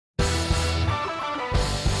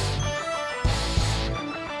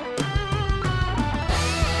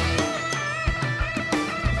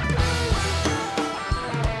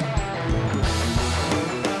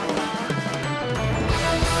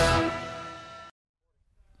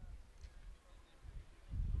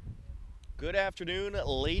Good afternoon,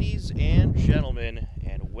 ladies and gentlemen,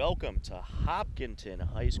 and welcome to Hopkinton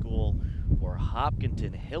High School for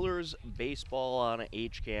Hopkinton Hillers Baseball on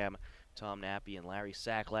HCAM. Tom Nappy and Larry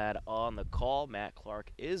Sacklad on the call. Matt Clark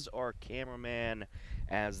is our cameraman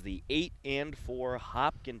as the 8-4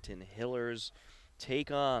 Hopkinton Hillers take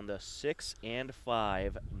on the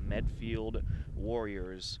 6-5 Medfield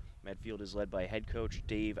Warriors. Medfield is led by head coach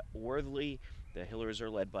Dave Worthley. The Hillers are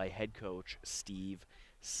led by head coach Steve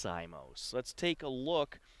Simos. Let's take a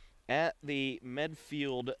look at the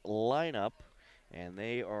Medfield lineup, and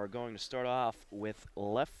they are going to start off with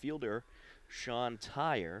left fielder Sean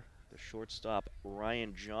Tyre. The shortstop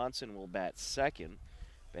Ryan Johnson will bat second.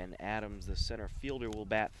 Ben Adams, the center fielder, will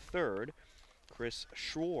bat third. Chris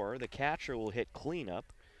Schroer, the catcher, will hit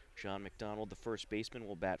cleanup. John McDonald, the first baseman,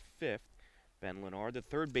 will bat fifth. Ben Lennard, the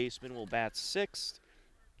third baseman, will bat sixth.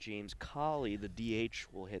 James Colley, the DH,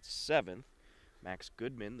 will hit seventh. Max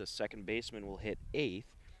Goodman, the second baseman, will hit eighth.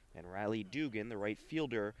 And Riley Dugan, the right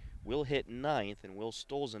fielder, will hit ninth. And Will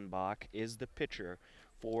Stolzenbach is the pitcher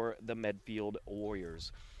for the Medfield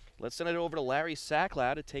Warriors. Let's send it over to Larry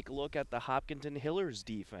Sacklad to take a look at the Hopkinton Hillers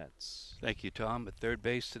defense. Thank you, Tom. At third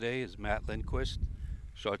base today is Matt Lindquist.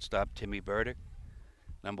 Shortstop Timmy Burdick.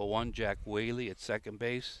 Number 1, Jack Whaley at second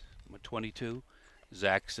base. Number 22,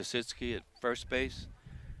 Zach Sasitsky at first base.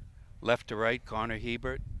 Left to right, Connor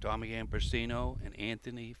Hebert, Tommy Ambrosino, and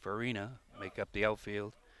Anthony Farina make up the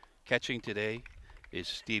outfield. Catching today is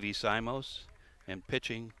Stevie Simos, and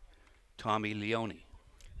pitching Tommy Leone.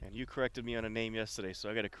 And you corrected me on a name yesterday, so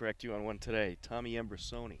I got to correct you on one today. Tommy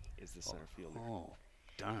Ambrosoni is the center fielder. Oh,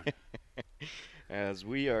 darn. As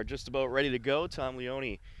we are just about ready to go, Tom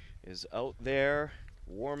Leone is out there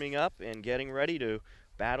warming up and getting ready to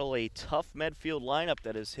battle a tough Medfield lineup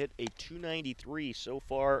that has hit a .293 so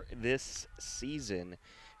far this season.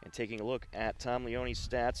 And taking a look at Tom Leone's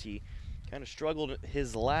stats, he kind of struggled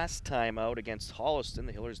his last time out against Holliston.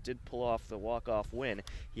 The Hillers did pull off the walk-off win.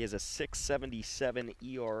 He has a .677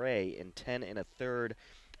 ERA in 10 1/3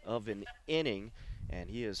 of an inning, and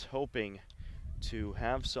he is hoping to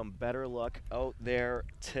have some better luck out there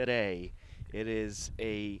today. It is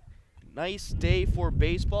a nice day for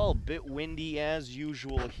baseball, a bit windy as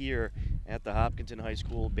usual here at the Hopkinton High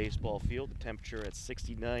School baseball field. The temperature at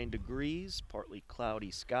 69 degrees, partly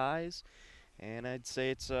cloudy skies, and I'd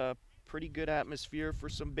say it's a pretty good atmosphere for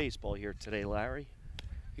some baseball here today, Larry.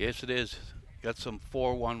 Yes, it is. Got some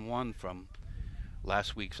 4-1-1 from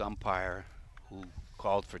last week's umpire who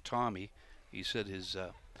called for Tommy. He said his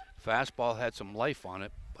fastball had some life on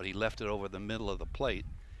it, but he left it over the middle of the plate,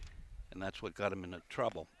 and that's what got him into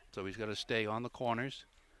trouble. So he's got to stay on the corners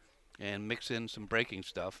and mix in some breaking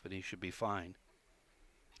stuff, and he should be fine.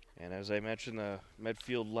 And as I mentioned, the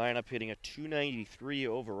Medfield lineup hitting a .293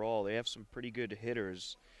 overall. They have some pretty good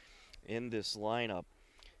hitters in this lineup,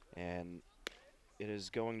 and it is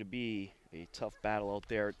going to be a tough battle out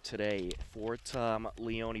there today for Tom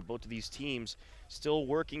Leone. Both of these teams still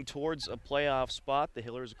working towards a playoff spot. The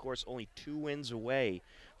Hillers, of course, only 2 wins away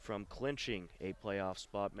from clinching a playoff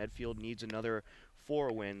spot. Medfield needs another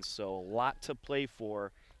 4 wins, so a lot to play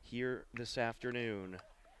for here this afternoon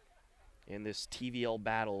in this TVL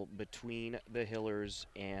battle between the Hillers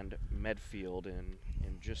and Medfield. And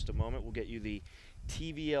in just a moment, we'll get you the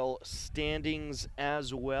TVL standings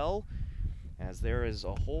as well, as there is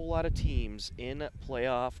a whole lot of teams in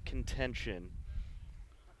playoff contention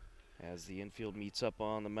as the infield meets up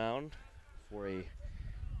on the mound for a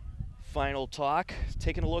final talk.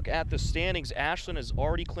 Taking a look at the standings, Ashland has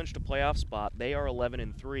already clinched a playoff spot. They are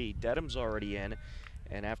 11-3. Dedham's already in,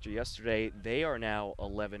 and after yesterday, they are now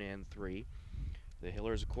 11-3. The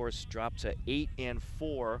Hillers, of course, dropped to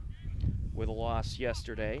 8-4 with a loss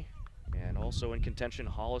yesterday. And also in contention,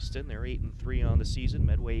 Holliston, they're 8-3 on the season.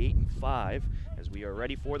 Medway 8-5. As we are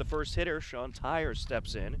ready for the first hitter, Sean Tyre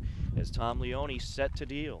steps in as Tom Leone set to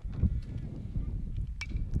deal.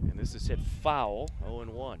 And this is hit foul,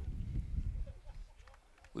 0-1.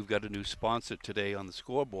 We've got a new sponsor today on the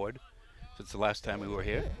scoreboard since the last time we were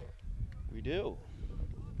here. We do.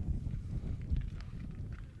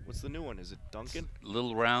 What's the new one? Is it Dunkin'?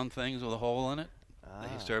 Little round things with a hole in it that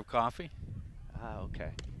you serve coffee.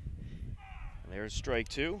 Okay. And there's strike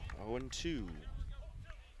 2, 0-2.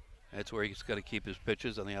 That's where he's got to keep his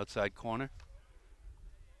pitches, on the outside corner.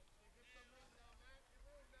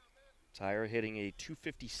 Tyre hitting a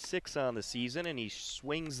 .256 on the season, and he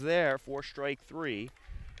swings there for strike 3.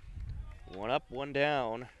 1 up, 1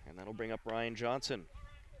 down, and that'll bring up Ryan Johnson.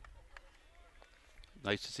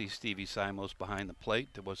 Nice to see Stevie Simos behind the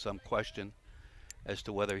plate. There was some question as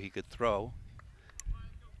to whether he could throw,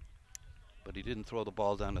 but but he didn't throw the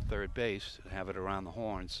ball down to third base and have it around the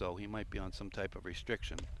horn, so he might be on some type of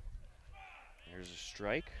restriction. There's a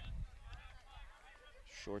strike.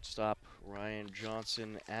 Shortstop Ryan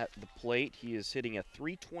Johnson at the plate. He is hitting a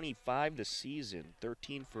 .325 this season,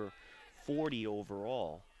 13 for 40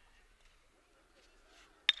 overall.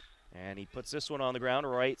 And he puts this one on the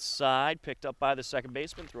ground, right side, picked up by the second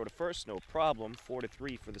baseman. Throw to first, no problem.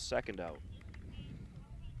 4-3 for the second out.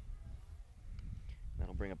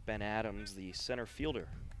 That'll bring up Ben Adams, the center fielder.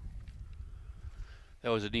 That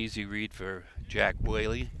was an easy read for Jack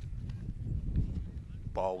Whaley.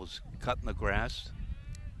 Ball was cut in the grass.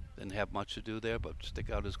 Didn't have much to do there but stick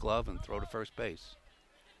out his glove and throw to first base.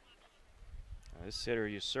 Now this hitter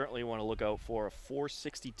you certainly want to look out for, a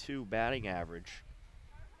 .462 batting average.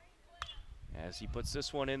 As he puts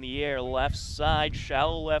this one in the air, left side,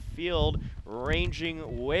 shallow left field,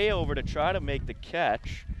 ranging way over to try to make the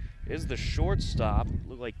catch is the shortstop.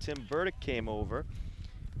 Looked like Tim Burdick came over,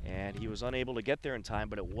 and he was unable to get there in time,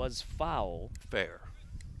 but it was foul. Fair.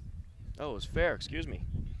 Oh, it was fair, excuse me.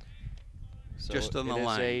 So just on the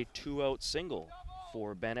line. It is a two-out single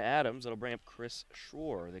for Ben Adams. That'll bring up Chris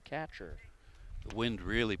Schwarr, the catcher. The wind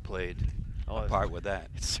really played a part with that.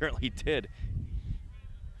 It certainly did.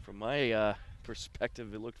 From my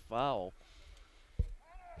perspective, it looked foul.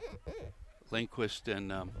 Lindquist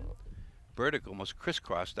and Burdick almost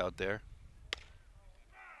crisscrossed out there.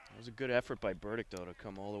 It was a good effort by Burdick, though, to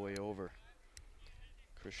come all the way over.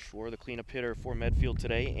 Chris Schwarr, the cleanup hitter for Medfield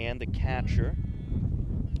today, and the catcher.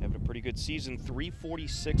 Having a pretty good season,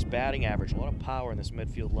 .346 batting average. A lot of power in this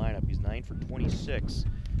Medfield lineup. He's 9 for 26.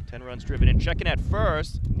 10 runs driven in. Checking at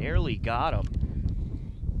first, nearly got him.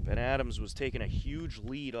 Ben Adams was taking a huge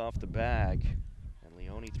lead off the bag, and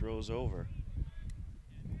Leone throws over.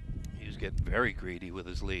 He was getting very greedy with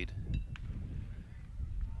his lead.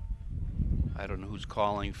 I don't know who's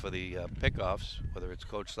calling for the pickoffs, whether it's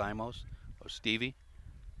Coach Simos or Stevie.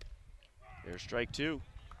 There's strike two.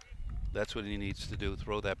 That's what he needs to do,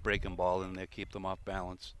 throw that breaking ball in there, keep them off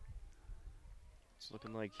balance. It's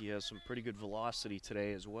looking like he has some pretty good velocity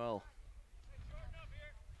today as well.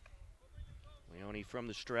 Leone from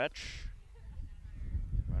the stretch.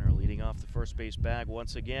 Runner leading off the first base bag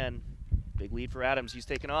once again. Big lead for Adams. He's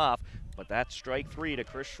taken off, but that's strike three to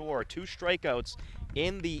Chris Schwarr. 2 strikeouts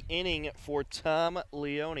in the inning for Tom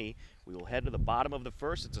Leone. We will head to the bottom of the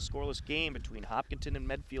first. It's a scoreless game between Hopkinton and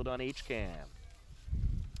Medfield on HCAM.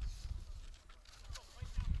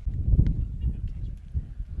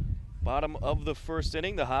 Bottom of the first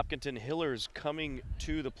inning, the Hopkinton Hillers coming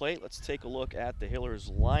to the plate. Let's take a look at the Hillers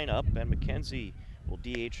lineup. Ben McKenzie will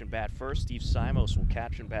DH and bat first. Steve Simos will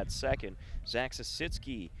catch and bat second. Zach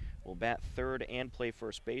Sasitsky will bat third and play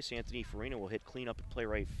first base. Anthony Farina will hit cleanup and play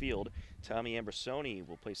right field. Tommy Ambrosoni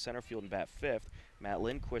will play center field and bat fifth. Matt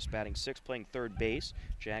Lindquist batting sixth, playing third base.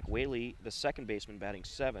 Jack Whaley, the second baseman, batting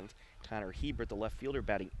seventh. Connor Hebert, the left fielder,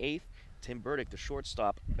 batting eighth. Tim Burdick, the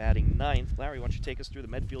shortstop, batting ninth. Larry, why don't you take us through the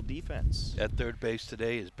Medfield defense? At third base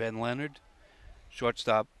today is Ben Leonard.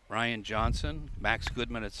 Shortstop Ryan Johnson. Max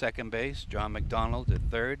Goodman at second base. John McDonald at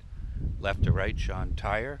third. Left to right, Sean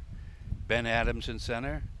Tyre. Ben Adams in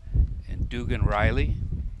center. And Dugan Riley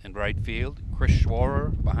in right field. Chris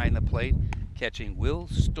Schwarr behind the plate, catching Will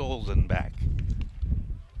Stolzenbach.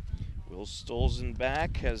 Will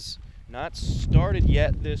Stolzenbach has not started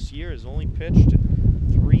yet this year. Has only pitched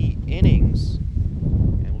 3 innings.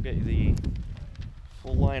 And we'll get the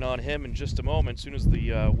full line on him in just a moment, as soon as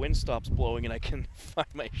the wind stops blowing and I can find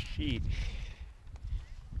my sheet.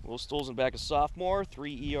 Will Stolzenbach, a sophomore,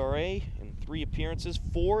 3 ERA in 3 appearances,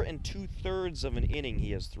 4 2/3 of an inning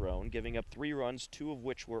he has thrown, giving up 3 runs, 2 of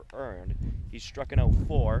which were earned. He's struck out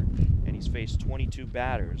 4, and he's faced 22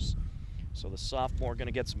 batters. So the sophomore going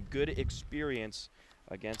to get some good experience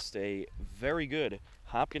against a very good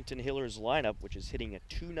Hopkinton Hillers lineup, which is hitting a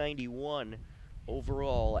 .291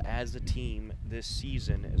 overall as a team this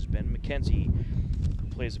season, as Ben McKenzie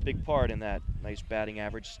plays a big part in that nice batting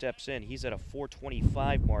average, steps in. He's at a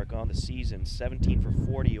 .425 mark on the season, 17 for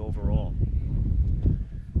 40 overall.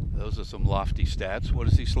 Those are some lofty stats. What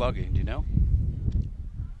is he slugging, do you know?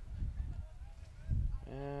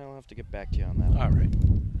 I'll have to get back to you on that one. All right.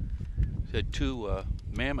 He had 2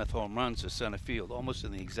 mammoth home runs to center field, almost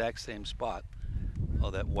in the exact same spot.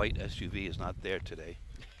 Oh, that white SUV is not there today.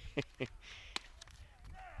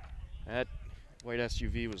 That white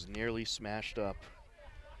SUV was nearly smashed up.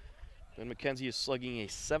 Ben McKenzie is slugging a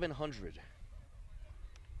 .700.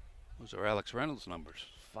 Those are Alex Reynolds' numbers.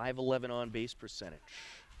 .511 on base percentage.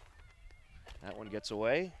 That one gets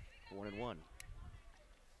away, 1-1.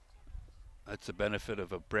 That's the benefit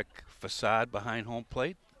of a brick facade behind home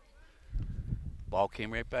plate. Ball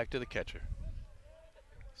came right back to the catcher.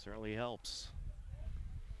 Certainly helps.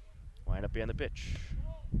 Wind up behind the pitch.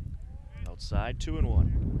 Outside,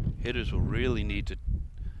 2-1. Hitters will really need to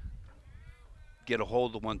get a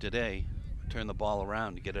hold of one today, turn the ball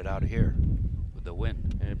around to get it out of here with the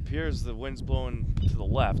wind. And it appears the wind's blowing to the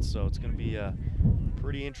left, so it's going to be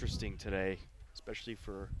pretty interesting today, especially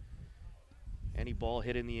for any ball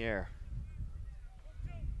hit in the air.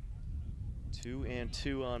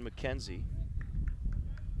 2-2 on McKenzie.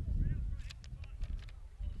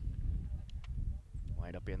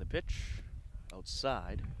 Wind up in the pitch.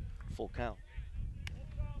 Outside. Full count.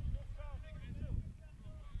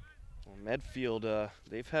 Well, Medfield,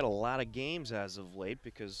 they've had a lot of games as of late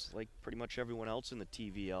because, like pretty much everyone else in the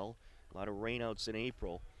TVL, a lot of rainouts in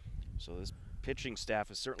April. So this pitching staff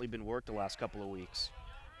has certainly been worked the last couple of weeks.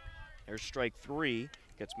 There's strike 3.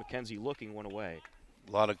 Gets McKenzie looking, 1 away.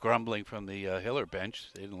 A lot of grumbling from the Hiller bench.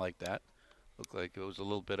 They didn't like that. Looked like it was a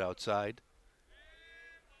little bit outside.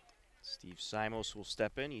 Steve Simos will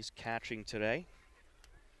step in. He's catching today.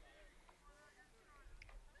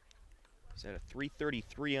 He's at a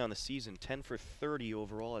 .333 on the season, 10 for 30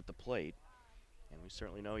 overall at the plate. And we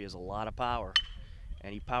certainly know he has a lot of power.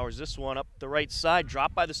 And he powers this one up the right side.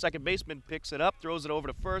 Dropped by the second baseman, picks it up, throws it over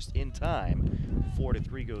to first in time.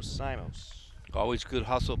 4-3 goes Simos. Always good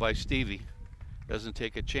hustle by Stevie. Doesn't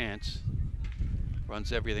take a chance.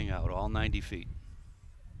 Runs everything out, all 90 feet.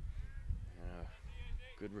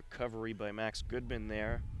 Good recovery by Max Goodman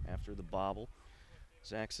there after the bobble.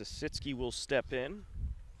 Zach Sasitsky will step in.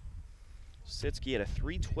 Sasitsky had a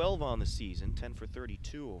 .312 on the season, 10 for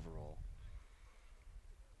 32 overall.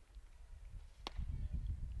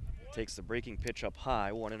 Takes the breaking pitch up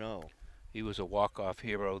high, 1-0. He was a walk-off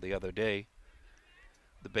hero the other day.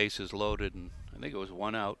 The bases loaded, and I think it was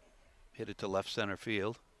 1 out. Hit it to left center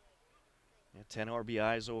field. Yeah, 10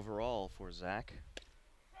 RBIs overall for Zach.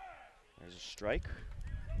 There's a strike.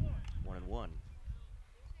 1-1.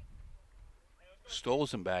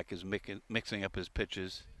 Stolzenbach is mixing up his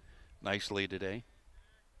pitches nicely today.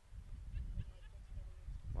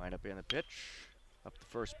 Wind up in the pitch. Up the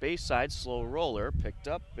first base side, slow roller, picked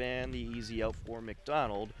up, and the easy out for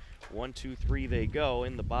McDonald. 1-2-3 they go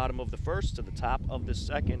in the bottom of the first to the top of the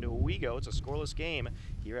second. We go. It's a scoreless game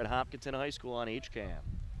here at Hopkinton High School on HCAM.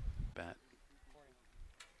 Bat.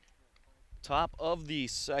 Top of the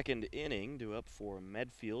second inning, due up for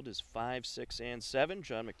Medfield is 5, 6, and 7.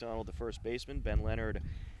 John McDonald, the first baseman, Ben Leonard,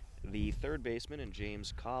 the third baseman, and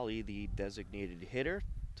James Colley, the designated hitter.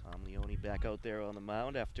 Tom Leone back out there on the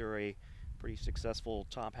mound after a pretty successful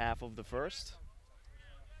top half of the first.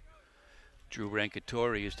 Drew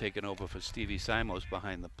Rankatori is taking over for Stevie Simos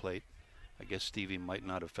behind the plate. I guess Stevie might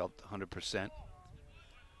not have felt 100%.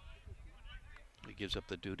 He gives up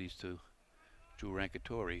the duties to Drew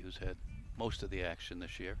Rankatori, who's had most of the action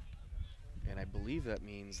this year. And I believe that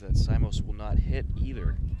means that Simos will not hit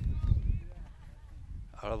either.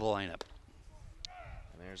 Out of the lineup.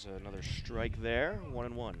 And there's another strike there,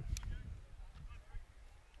 1-1.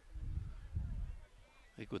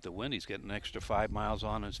 I think with the wind, he's getting an extra 5 miles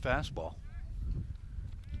on his fastball.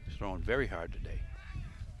 He's throwing very hard today.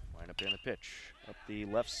 Wind up in the pitch. Up the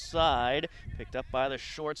left side, picked up by the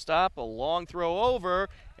shortstop. A long throw over,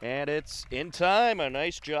 and it's in time. A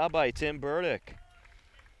nice job by Tim Burdick.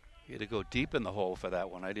 He had to go deep in the hole for that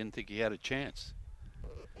one. I didn't think he had a chance.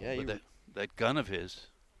 Yeah, but that gun of his.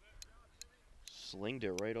 Slinged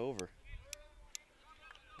it right over.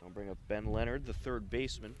 I'll bring up Ben Leonard, the third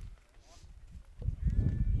baseman.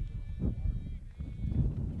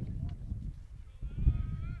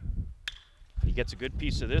 He gets a good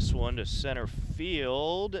piece of this one to center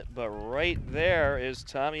field, but right there is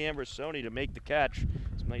Tommy Ambrosoni to make the catch.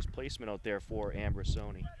 Some nice placement out there for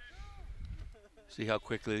Ambrosoni. See how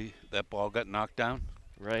quickly that ball got knocked down?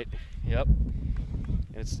 Right, yep.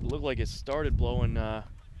 And it looked like it started blowing to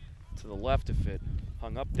the left if it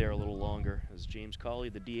hung up there a little longer as James Colley,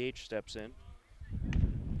 the DH, steps in.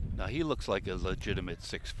 Now he looks like a legitimate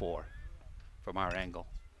 6'4" from our angle.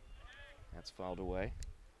 That's fouled away.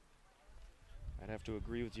 I'd have to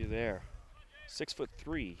agree with you there.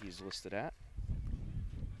 6'3" he's listed at.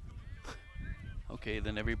 Okay,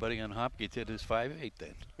 then everybody on Hopkinton is 5'8"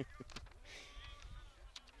 then.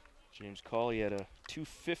 James Colley had a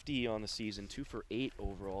 .250 on the season, 2 for 8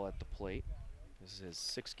 overall at the plate. This is his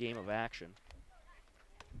 6th game of action.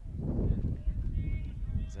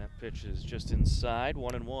 That pitch is just inside,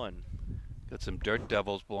 1-1. Got some dirt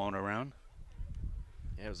devils blowing around.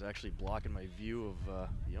 Yeah, it was actually blocking my view of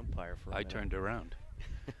the umpire for a minute. I turned around.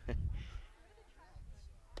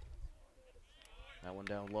 That one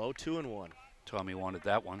down low, 2-1. Tommy wanted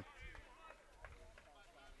that one.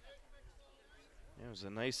 It was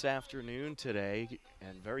a nice afternoon today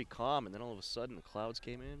and very calm, and then all of a sudden the clouds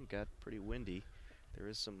came in, got pretty windy. There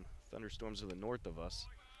is some thunderstorms to the north of us.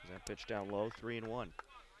 That pitch down low, 3-1.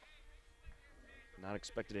 Not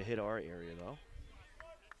expected to hit our area though.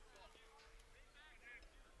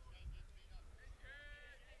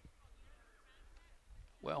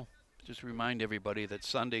 Well, just remind everybody that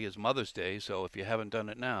Sunday is Mother's Day, so if you haven't done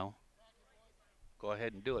it now, go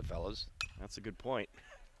ahead and do it, fellas. That's a good point.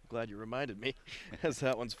 Glad you reminded me, as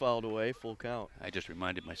that one's fouled away, full count. I just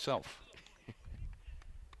reminded myself.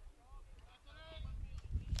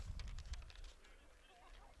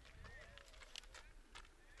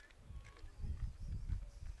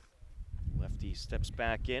 Lefty steps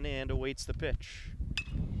back in and awaits the pitch.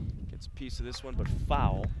 Gets a piece of this one, but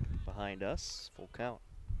foul behind us, full count.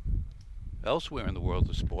 Elsewhere in the world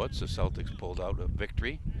of sports, the Celtics pulled out a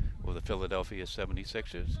victory over the Philadelphia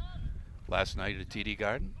 76ers last night at TD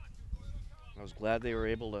Garden. I was glad they were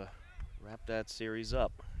able to wrap that series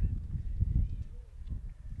up.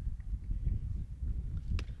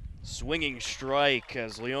 Swinging strike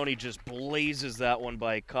as Leone just blazes that one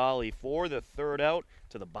by Colley for the third out.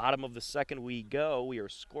 To the bottom of the second we go. We are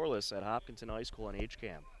scoreless at Hopkinton High School on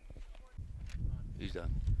HCAM. He's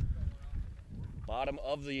done. Bottom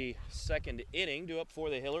of the second inning, due up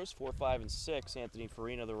for the Hillers, 4, 5, and 6. Anthony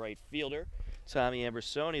Farina, the right fielder. Tommy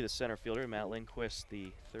Ambersoni, the center fielder. Matt Lindquist,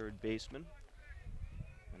 the third baseman.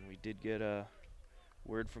 And we did get a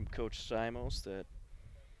word from Coach Simos that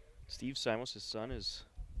Steve Simos, his son, is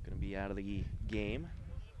going to be out of the game.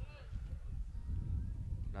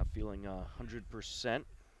 Not feeling 100%.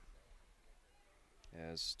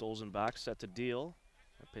 As Stolzenbach set to deal.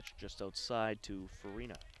 A pitch just outside to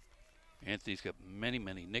Farina. Anthony's got many,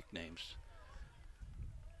 many nicknames.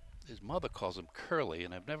 His mother calls him Curly,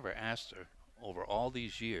 and I've never asked her over all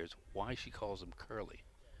these years why she calls him Curly.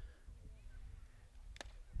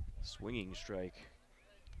 Swinging strike.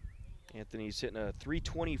 Anthony's hitting a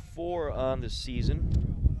 .324 on the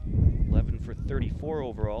season. 11 for 34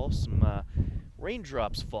 overall. Some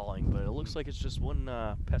raindrops falling, but it looks like it's just one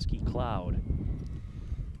pesky cloud.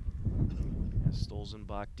 As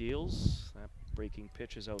Stolzenbach deals. That breaking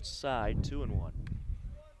pitch is outside, 2-1.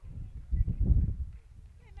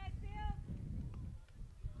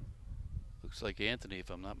 Looks like Anthony, if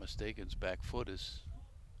I'm not mistaken, his back foot is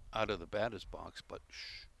out of the batter's box, but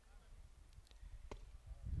shh.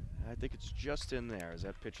 I think it's just in there as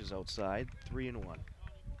that pitch is outside, 3-1.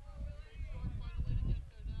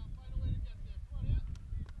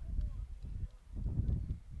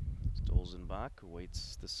 Stolzenbach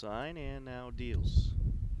awaits the sign and now deals.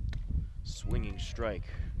 Swinging strike.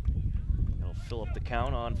 That'll fill up the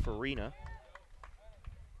count on Farina.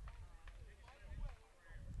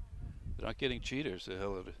 They're not getting cheaters. The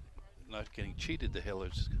Hillers not getting cheated. The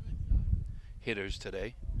Hillers hitters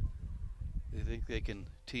today. They think they can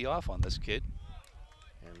tee off on this kid.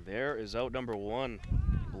 And there is out number one.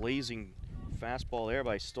 Blazing fastball there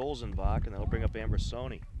by Stolzenbach, and that'll bring up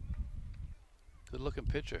Ambersoni. Good looking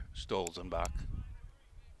pitcher, Stolzenbach.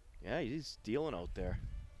 Yeah, he's dealing out there.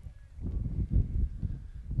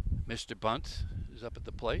 Mr. Bunt is up at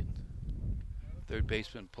the plate. Third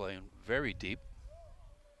baseman playing very deep.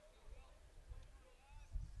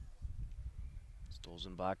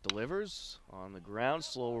 Stolzenbach delivers on the ground.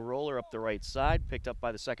 Slow roller up the right side. Picked up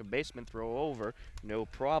by the second baseman. Throw over. No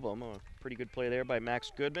problem. A pretty good play there by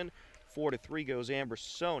Max Goodman. 4-3 goes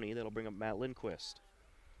Ambersoni. That'll bring up Matt Lindquist.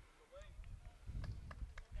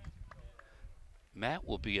 Matt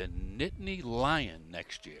will be a Nittany Lion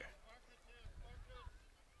next year.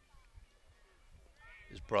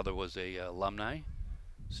 His brother was a alumni.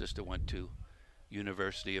 Sister went to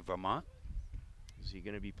University of Vermont. Is he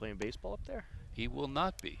going to be playing baseball up there? He will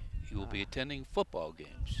not be. He will be attending football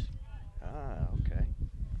games. Ah, okay.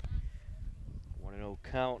 1-0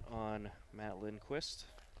 count on Matt Lindquist.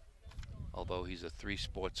 Although he's a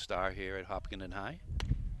three-sport star here at Hopkinton High.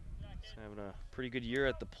 He's having a pretty good year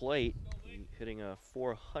at the plate, hitting a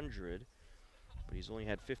 .400, but he's only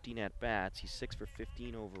had 15 at-bats. He's 6 for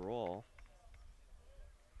 15 overall.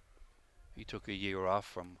 He took a year off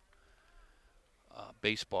from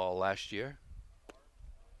baseball last year.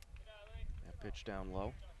 That pitch down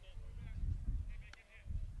low.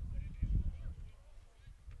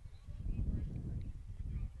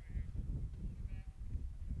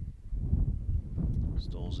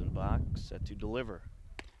 Stolzenbach set to deliver.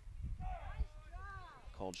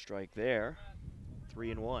 Called strike there.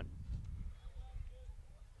 3-1.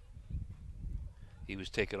 He was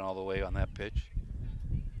taken all the way on that pitch.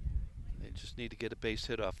 They just need to get a base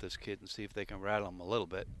hit off this kid and see if they can rattle him a little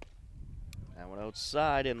bit. That one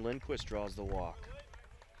outside, and Lindquist draws the walk.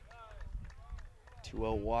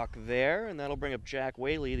 2-0 walk there, and that'll bring up Jack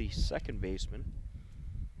Whaley, the second baseman.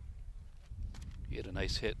 He had a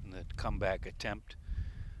nice hit in the comeback attempt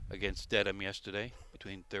against Dedham yesterday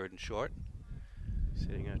between third and short. He's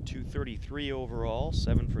hitting a .233 overall,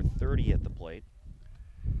 7 for 30 at the plate.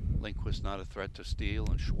 Lindquist not a threat to steal,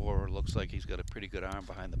 and Schwarber looks like he's got a pretty good arm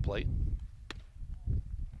behind the plate.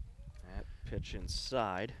 That pitch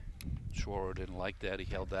inside. Schwarber didn't like that. He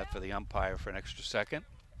held that for the umpire for an extra second.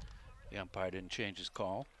 The umpire didn't change his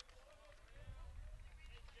call.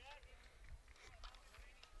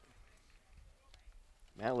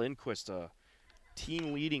 Matt Lindquist, a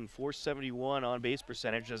team-leading .471 on-base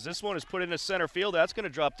percentage. As this one is put into center field, that's going to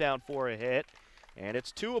drop down for a hit. And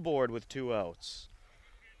it's 2 aboard with 2 outs.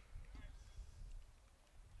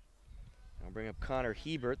 I'll bring up Connor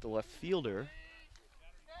Hebert, the left fielder.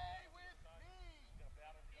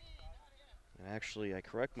 And actually, I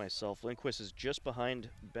correct myself. Lindquist is just behind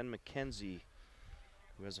Ben McKenzie,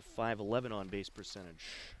 who has a .511 on-base percentage.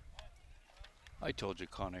 I told you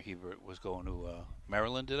Connor Hebert was going to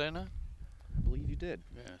Maryland, did I not? I believe you did.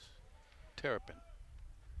 Yes. Terrapin.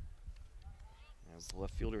 As the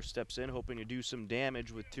left fielder steps in, hoping to do some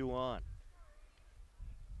damage with 2 on.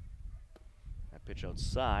 That pitch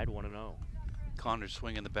outside, 1-0. Connor's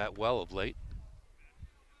swinging the bat well of late.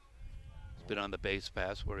 He's been on the base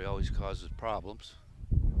pass where he always causes problems.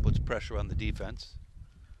 Puts pressure on the defense.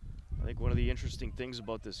 I think one of the interesting things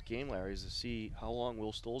about this game, Larry, is to see how long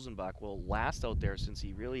Will Stolzenbach will last out there, since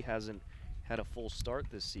he really hasn't had a full start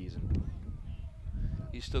this season.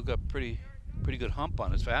 He's still got pretty good hump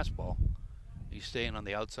on his fastball. He's staying on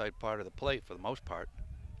the outside part of the plate for the most part.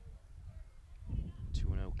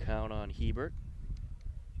 2-0 count on Hebert.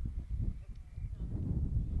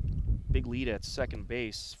 Big lead at second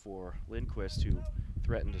base for Lindquist, who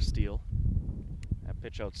threatened to steal. That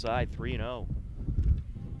pitch outside, 3-0.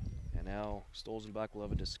 And now Stolzenbach will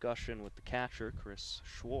have a discussion with the catcher, Chris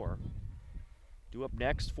Schwarber. Due up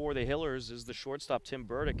next for the Hillers is the shortstop, Tim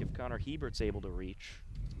Burdick, if Connor Hebert's able to reach.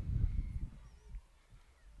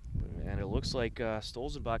 And it looks like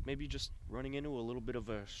Stolzenbach maybe just running into a little bit of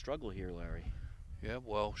a struggle here, Larry. Yeah,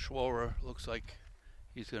 well, Schwarber looks like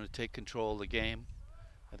he's going to take control of the game.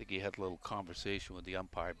 I think he had a little conversation with the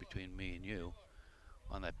umpire between me and you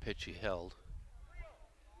on that pitch he held.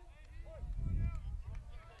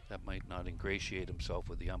 That might not ingratiate himself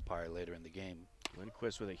with the umpire later in the game.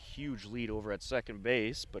 Lindquist with a huge lead over at second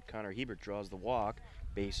base, but Connor Hebert draws the walk.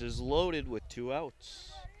 Bases loaded with 2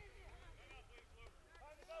 outs.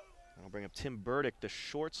 I'll bring up Tim Burdick, the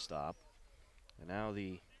shortstop. And now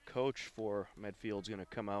the coach for Medfield's going to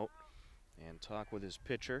come out and talk with his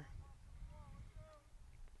pitcher.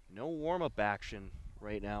 No warm-up action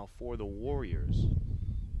right now for the Warriors.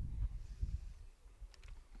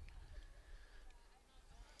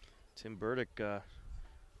 Tim Burdick,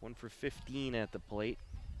 1 for 15 at the plate.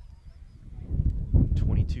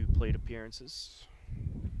 22 plate appearances.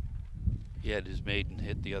 He had his maiden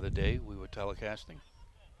hit the other day. We were telecasting.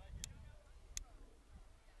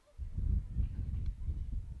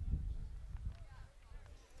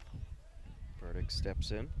 Burdick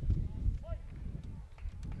steps in.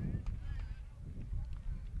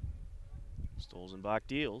 Stolzenbach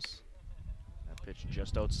deals. That pitch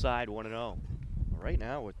just outside, 1-0. Right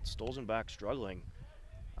now, with Stolzenbach struggling,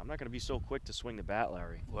 I'm not going to be so quick to swing the bat,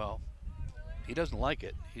 Larry. Well, he doesn't like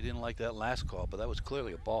it. He didn't like that last call, but that was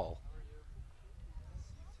clearly a ball.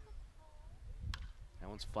 That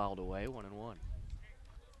one's fouled away, 1-1.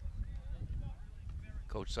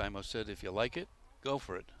 Coach Simo said, if you like it, go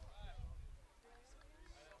for it.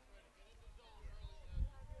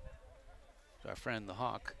 It's our friend, the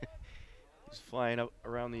Hawk. He's flying up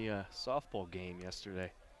around the softball game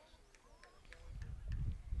yesterday.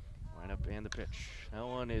 Line up and the pitch. That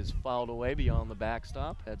one is fouled away beyond the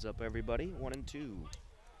backstop. Heads up, everybody. 1-2.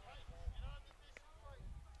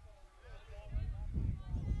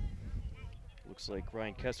 Looks like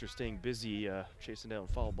Ryan Kessler staying busy chasing down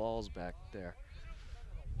foul balls back there.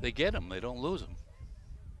 They get them. They don't lose them.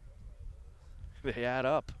 They add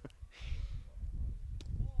up.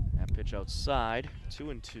 That pitch outside.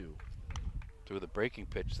 2-2. Through the breaking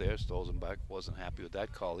pitch there, Stolzenbach wasn't happy with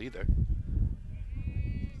that call either.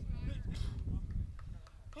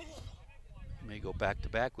 He may go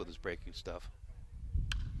back-to-back with his breaking stuff.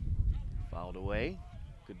 Fouled away.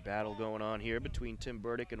 Good battle going on here between Tim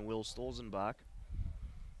Burdick and Will Stolzenbach.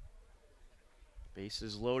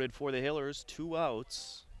 Bases loaded for the Hillers. 2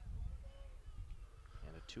 outs.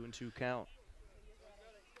 And a 2-2 count.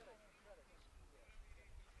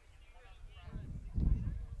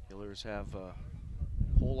 Hillers have a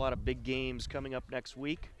whole lot of big games coming up next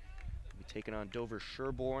week. We'll be taking on Dover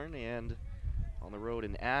Sherborne and on the road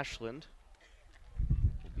in Ashland.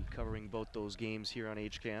 We'll be covering both those games here on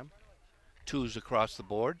HCAM. 2s across the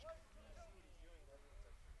board.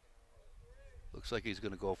 Looks like he's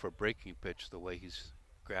going to go for a breaking pitch the way he's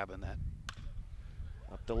grabbing that.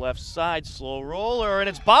 Up the left side, slow roller, and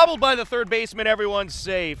it's bobbled by the third baseman. Everyone's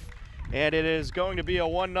safe, and it is going to be a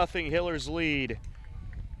 1-0 Hillers lead.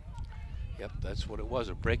 Yep, that's what it was,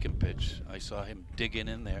 a breaking pitch. I saw him digging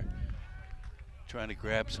in there, trying to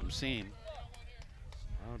grab some seam.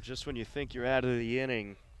 Well, just when you think you're out of the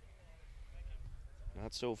inning,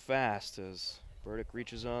 not so fast as Burdick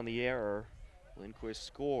reaches on the error. Lindquist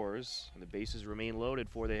scores, and the bases remain loaded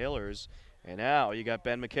for the Hillers. And now you got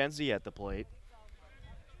Ben McKenzie at the plate.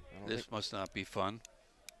 This must not be fun.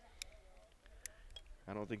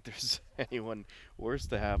 I don't think there's anyone worse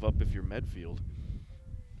to have up if you're Medfield.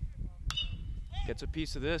 Gets a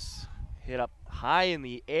piece of this, hit up high in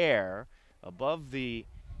the air above the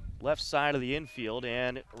left side of the infield,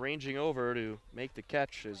 and ranging over to make the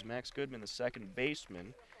catch is Max Goodman, the second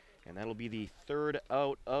baseman. And that'll be the third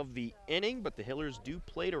out of the inning, but the Hillers do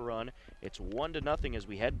play to run. It's 1-0 as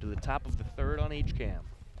we head to the top of the third on HCAM.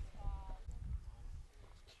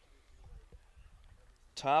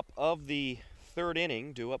 Top of the third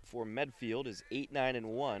inning, due up for Medfield is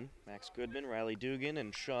 8-9-1. Max Goodman, Riley Dugan,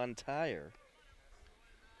 and Sean Tyre.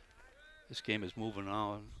 This game is moving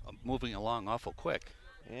along awful quick.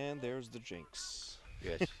 And there's the jinx.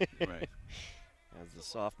 Yes, right. As the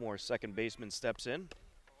sophomore second baseman steps in.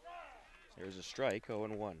 There's a strike,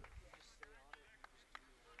 0-1.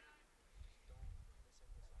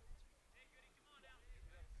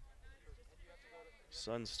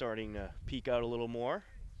 Sun's starting to peek out a little more.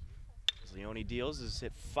 As Leone deals is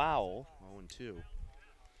hit foul, 0-2.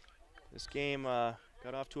 This game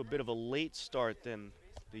got off to a bit of a late start than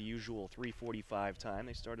the usual 3:45 time.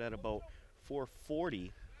 They started at about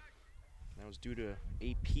 4:40. That was due to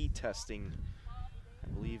AP testing, I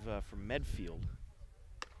believe, from Medfield.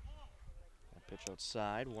 That pitch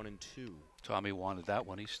outside, 1-2. Tommy wanted that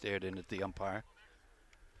one. He stared in at the umpire.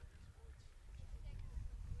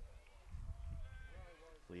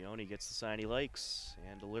 Leone gets the sign he likes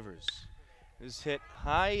and delivers. This is hit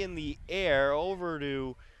high in the air over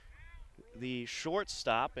to the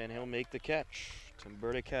shortstop, and he'll make the catch. Tim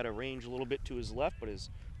Burdick had a range a little bit to his left, but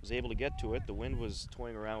was able to get to it. The wind was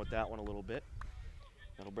toying around with that one a little bit.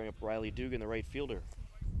 That'll bring up Riley Dugan, the right fielder.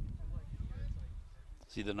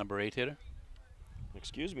 Is he the number 8 hitter?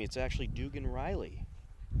 Excuse me, it's actually Dugan Riley.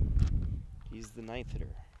 He's the 9th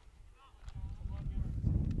hitter.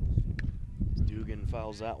 Dugan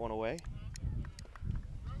fouls that one away.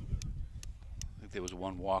 I think there was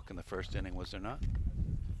one walk in the first inning, was there not?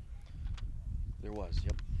 There was,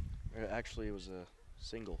 yep. Actually, it was a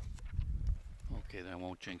single. Okay, then I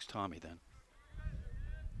won't jinx Tommy then.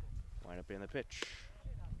 Wind up in the pitch.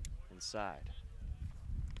 Inside.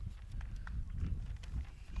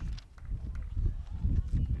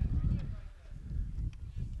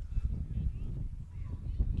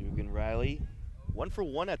 Dugan Riley, 1 for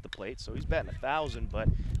 1 at the plate, so he's batting 1,000, but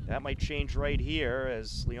that might change right here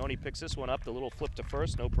as Leone picks this one up. The little flip to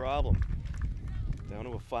first, no problem. Down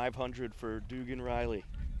to a 500 for Dugan Riley.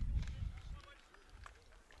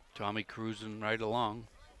 Tommy cruising right along.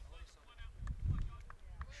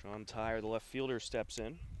 Sean Tyre, the left fielder, steps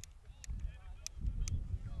in.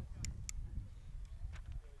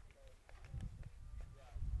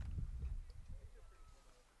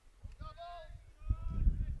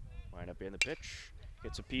 Wind up in the pitch.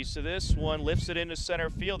 Gets a piece of this one, lifts it into center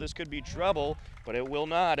field. This could be trouble, but it will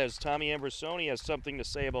not, as Tommy Ambrosoni has something to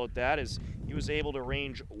say about that, as he was able to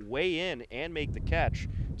range way in and make the catch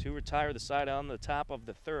to retire the side on the top of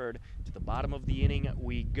the third. To the bottom of the inning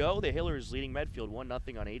we go. The Hillers leading Medfield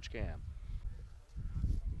 1-0 on HCAM.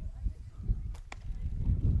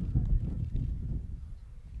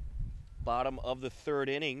 Bottom of the third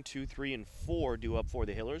inning, 2, 3, and 4 due up for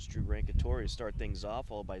the Hillers. Drew Rankatori to start things off,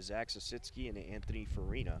 followed by Zach Sositsky and Anthony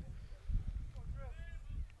Farina.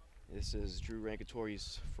 This is Drew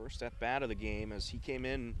Rankatori's first at-bat of the game as he came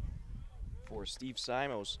in for Steve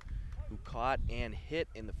Simos, who caught and hit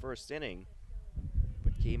in the first inning,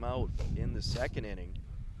 but came out in the second inning.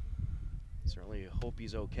 Certainly hope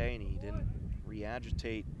he's okay and he didn't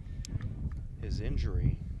re-agitate his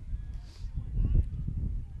injury.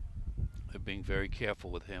 They're being very careful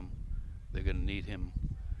with him. They're going to need him,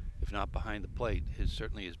 if not behind the plate,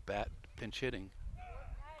 certainly his bat pinch hitting.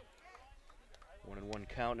 1-1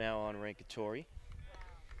 count now on Rankatori.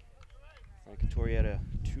 Rankatori had a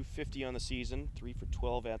 .250 on the season, 3 for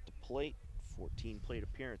 12 at the plate, 14 plate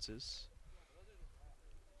appearances.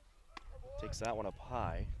 Takes that one up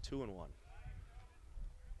high, 2-1.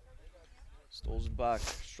 Stolzenbach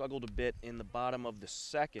struggled a bit in the bottom of the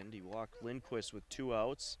second. He walked Lindquist with 2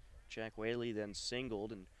 outs. Jack Whaley then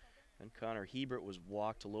singled, and then Connor Hebert was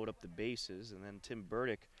walked to load up the bases, and then Tim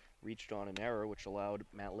Burdick reached on an error, which allowed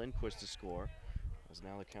Matt Lindquist to score. As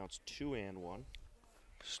now the count's 2-1.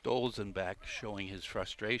 Stolzenbach showing his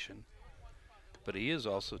frustration, but he is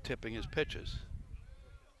also tipping his pitches.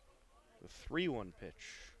 The 3-1 pitch.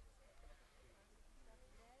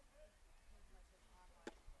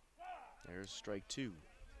 There's strike 2.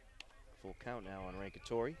 Full count now on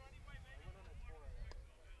Rankatori.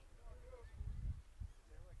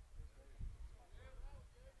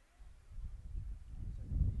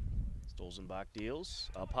 Stolzenbach deals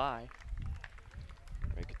up high.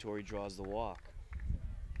 Rankatori draws the walk.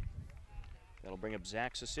 That'll bring up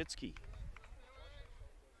Zach Sositsky.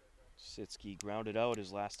 Sositsky grounded out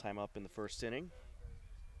his last time up in the first inning.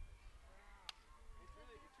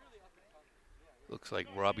 Looks like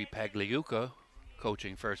Robbie Pagliuca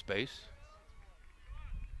coaching first base.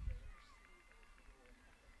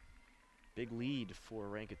 Big lead for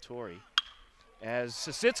Rankatori. As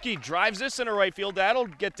Sositsky drives this into right field, that'll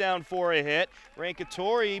get down for a hit.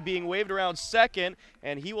 Rankatori being waved around second,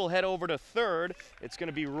 and he will head over to third. It's going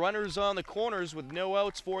to be runners on the corners with no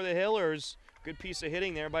outs for the Hillers. Good piece of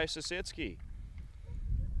hitting there by Sositsky.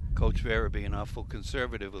 Coach Vera being awful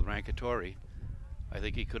conservative with Rankatori. I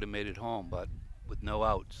think he could have made it home, but with no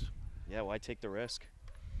outs. Yeah, why take the risk?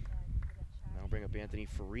 Now bring up Anthony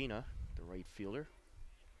Farina, the right fielder.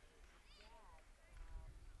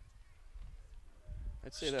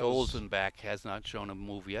 I'd say Stolzenbach has not shown a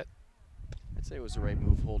move yet. I'd say it was the right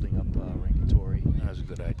move holding up Rankatori. That was a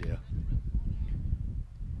good idea.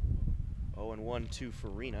 0-1 to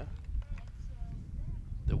Farina.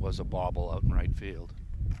 There was a bobble out in right field.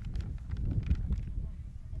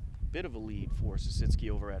 Bit of a lead for Sositsky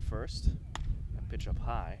over at first. That pitch up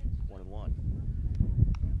high, 1-1.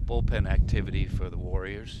 Bullpen activity for the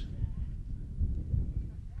Warriors.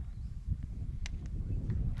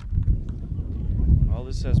 Well,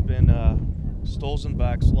 this has been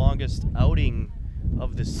Stolzenbach's longest outing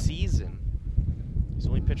of the season. He's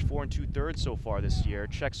only pitched 4 2/3 so far this year.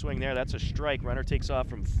 Check swing there, that's a strike. Runner takes off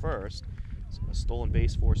from first. It's a stolen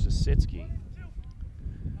base for Sositsky.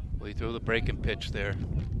 Well, he threw the breaking pitch there.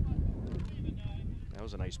 That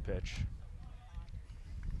was a nice pitch.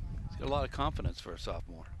 He's got a lot of confidence for a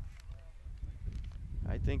sophomore.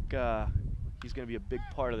 I think he's going to be a big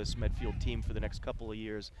part of this Medfield team for the next couple of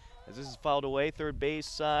years. As this is fouled away, third base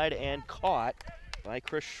side, and caught by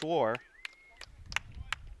Chris Schwar.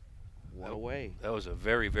 One away. That was a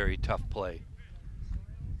very, very tough play.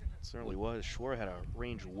 It certainly was. Schwar had a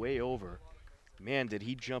range way over. Man, did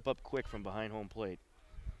he jump up quick from behind home plate.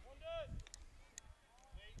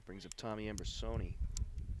 Brings up Tommy Ambersoni.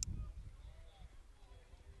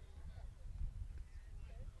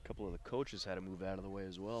 A couple of the coaches had to move out of the way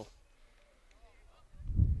as well.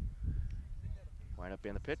 Wind up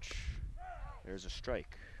in the pitch. There's a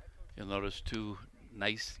strike. You'll notice 2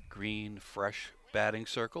 nice green, fresh batting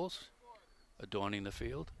circles adorning the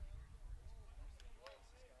field.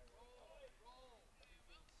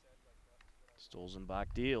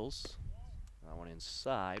 Stolzenbach deals. That one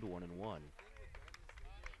inside, 1-1.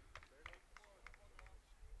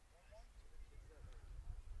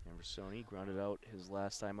 Ambersoni grounded out his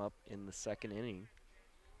last time up in the second inning.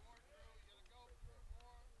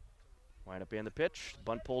 Wind up in the pitch.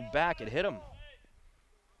 Bunt pulled back. It hit him.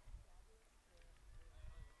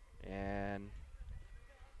 And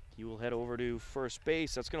he will head over to first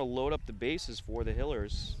base. That's going to load up the bases for the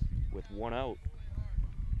Hillers with 1 out.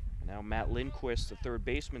 And now Matt Lindquist, the third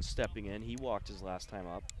baseman, stepping in. He walked his last time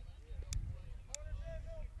up.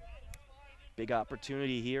 Big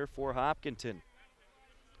opportunity here for Hopkinton.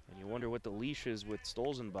 And you wonder what the leash is with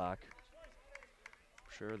Stolzenbach.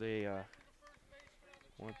 I'm sure they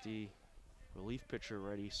want the relief pitcher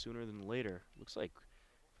ready sooner than later. Looks like,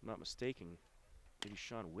 if I'm not mistaken, maybe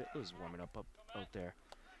Sean Whitla's warming up out there.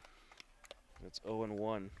 That's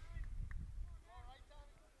 0-1.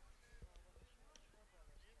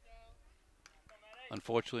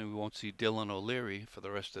 Unfortunately, we won't see Dylan O'Leary for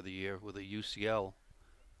the rest of the year with a UCL.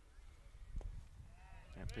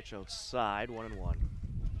 And pitch outside, 1-1.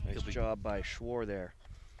 Nice job by Schwar there.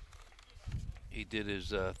 He did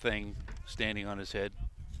his thing standing on his head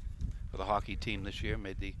for the hockey team this year.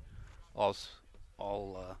 Made the all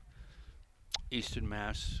Eastern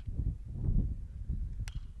Mass.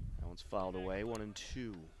 That one's fouled away,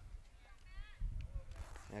 1-2.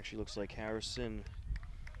 Actually looks like Harrison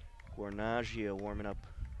Guarnagia warming up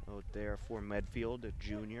out there for Medfield, a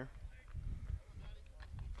junior.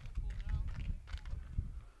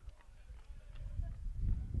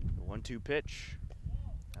 The 1-2 pitch.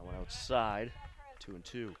 That one outside.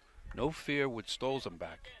 2-2. No fear with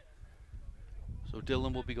Stolzenbach. So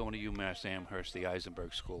Dylan will be going to UMass Amherst, the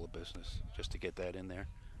Eisenberg School of Business, just to get that in there.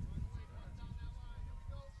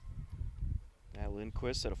 Matt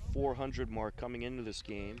Lindquist at a 400 mark coming into this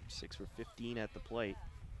game. 6 for 15 at the plate.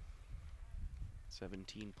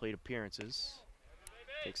 17 plate appearances.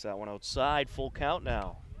 Takes that one outside. Full count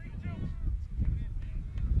now.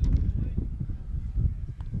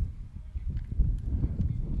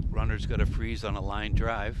 Runner's got to freeze on a line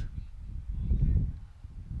drive.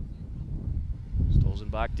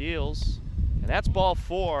 Stolzenbach deals. And that's ball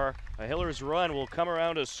 4. A Hillers run will come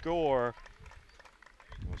around to score.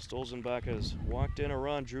 Well, Stolzenbach has walked in a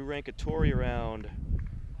run. Drew Rankatori around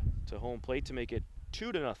to home plate to make it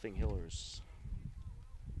 2-0 Hillers.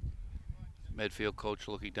 Medfield coach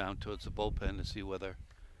looking down towards the bullpen to see whether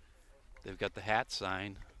they've got the hat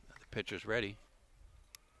sign. The pitcher's ready.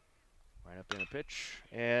 Right up in the pitch.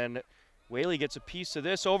 And Whaley gets a piece of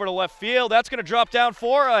this over to left field. That's going to drop down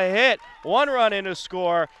for a hit. 1 run in to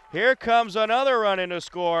score. Here comes another run in to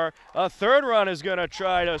score. A 3rd run is going to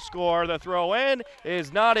try to score. The throw in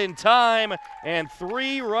is not in time. And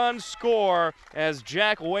 3-run score as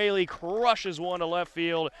Jack Whaley crushes one to left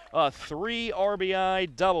field. A 3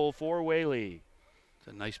 RBI double for Whaley. It's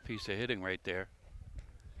a nice piece of hitting right there.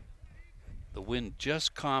 The wind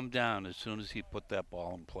just calmed down as soon as he put that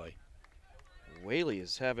ball in play. Whaley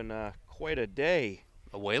is having quite a day.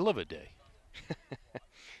 A whale of a day.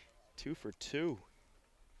 2 for 2.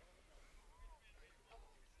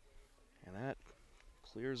 And that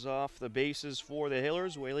clears off the bases for the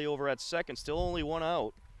Hillers. Whaley over at second, still only 1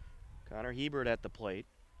 out. Connor Hebert at the plate.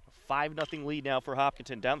 A 5-0 lead now for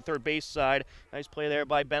Hopkinton. Down third base side. Nice play there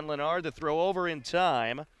by Ben Leonard. The throw over in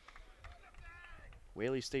time.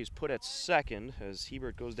 Whaley stays put at second as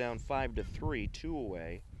Hebert goes down 5-3, 2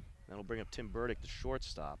 away. That'll bring up Tim Burdick, the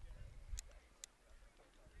shortstop.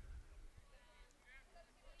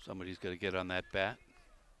 Somebody's got to get on that bat.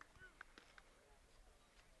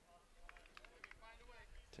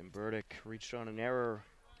 Tim Burdick reached on an error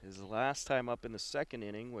his last time up in the 2nd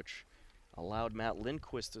inning, which allowed Matt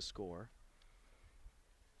Lindquist to score.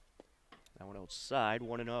 That one outside,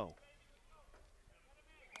 1-0.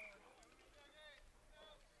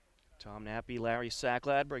 Tom Nappy, Larry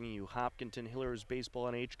Sacklad bringing you Hopkinton Hillers baseball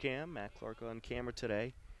on HCAM. Matt Clark on camera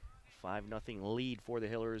today. 5-0 lead for the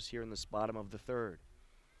Hillers here in the bottom of the 3rd.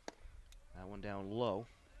 That one down low,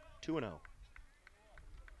 2-0.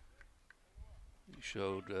 You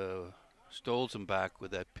showed Stolzenbach with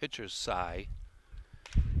that pitcher's sigh,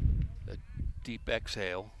 that deep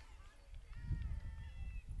exhale.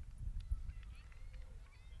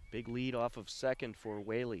 Big lead off of second for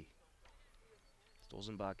Whaley.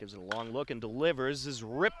 Stolzenbach gives it a long look and delivers. Is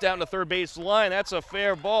ripped down to third base line. That's a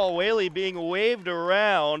fair ball. Whaley being waved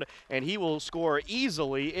around, and he will score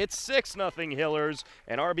easily. It's 6-0 Hillers.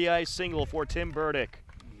 An RBI single for Tim Burdick.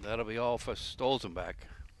 That'll be all for Stolzenbach.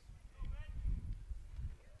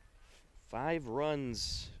 5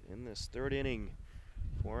 runs in this 3rd inning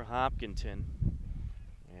for Hopkinton.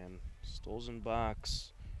 And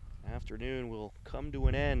Stolzenbach's afternoon will come to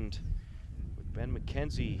an end with Ben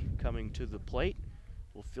McKenzie coming to the plate.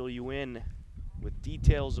 We'll fill you in with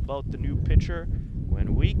details about the new pitcher.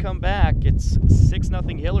 When we come back, it's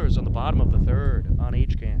 6-0 Hillers on the bottom of the 3rd on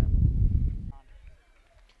HCAM.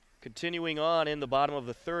 Continuing on in the bottom of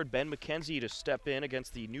the 3rd, Ben McKenzie to step in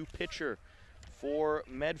against the new pitcher for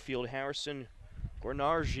Medfield, Harrison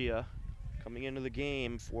Gornargia, coming into the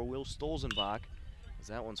game for Will Stolzenbach, as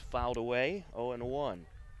that one's fouled away, 0-1.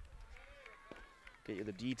 Get you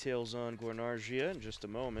the details on Gornargia in just a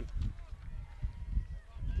moment.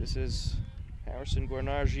 This is Harrison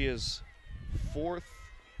Gornargia's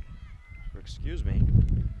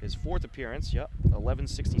his fourth appearance,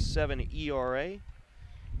 11.67 ERA.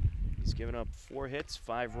 He's given up 4 hits,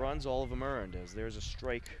 5 runs, all of them earned, as there's a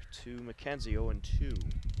strike to McKenzie, 0-2.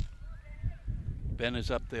 Ben is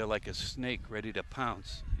up there like a snake ready to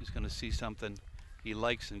pounce. He's going to see something he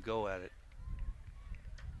likes and go at it.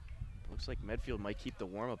 Looks like Medfield might keep the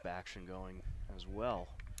warm-up action going as well.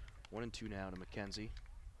 1-2 now to McKenzie.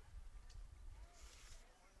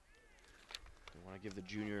 They want to give the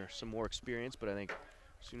junior some more experience, but I think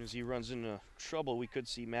as soon as he runs into trouble, we could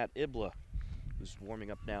see Matt Ibla, who's warming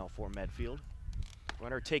up now for Medfield.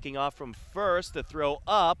 Runner taking off from first. The throw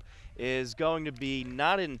up is going to be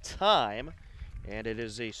not in time, and it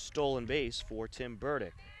is a stolen base for Tim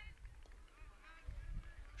Burdick.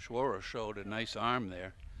 Schwarber showed a nice arm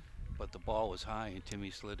there, but the ball was high and Timmy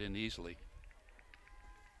slid in easily.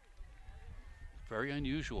 Very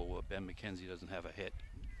unusual what Ben McKenzie doesn't have a hit.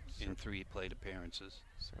 in 3 plate appearances.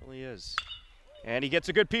 Certainly is. And he gets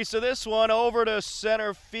a good piece of this one over to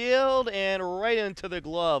center field and right into the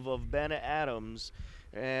glove of Ben Adams.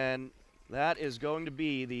 And that is going to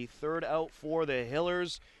be the 3rd out for the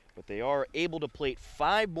Hillers, but they are able to plate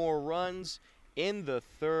 5 more runs in the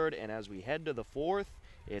 3rd. And as we head to the 4th,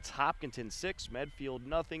 it's Hopkinton 6, Medfield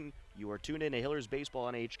nothing. You are tuned in to Hillers Baseball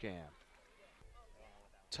on HCAM.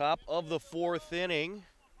 Top of the 4th inning.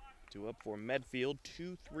 2 up for Medfield,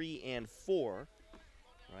 2, 3, and 4.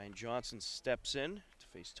 Ryan Johnson steps in to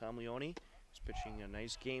face Tom Leone. He's pitching a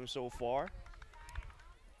nice game so far.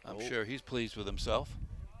 I'm sure he's pleased with himself.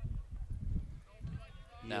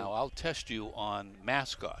 Now, I'll test you on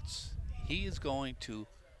mascots. He is going to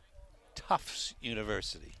Tufts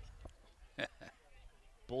University.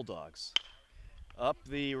 Bulldogs. Up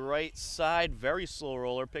the right side, very slow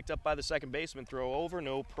roller, picked up by the second baseman. Throw over,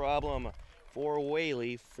 no problem for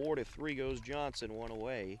Whaley. 4-3 goes Johnson, 1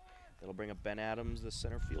 away. That'll bring up Ben Adams, the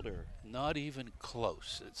center fielder. Not even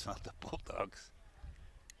close. It's not the Bulldogs.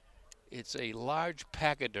 It's a large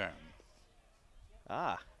pachyderm.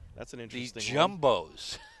 Ah, that's an interesting The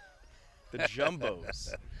jumbos. The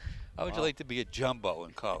jumbos. How would you like to be a jumbo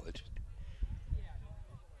in college?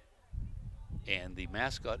 And the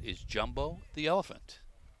mascot is Jumbo the elephant.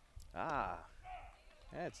 Ah,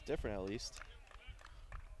 yeah, it's different at least.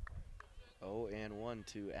 0-1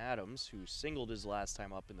 to Adams, who singled his last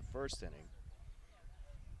time up in the 1st inning.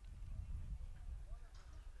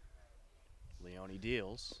 Leone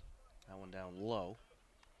deals. That one down low.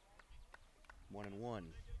 1-1.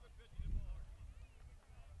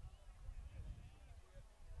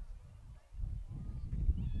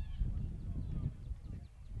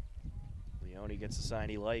 Leone gets the sign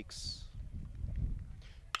he likes.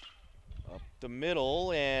 Up the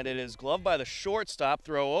middle, and it is gloved by the shortstop.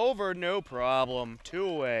 Throw over, no problem. 2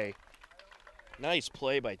 away. Nice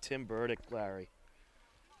play by Tim Burdick, Larry.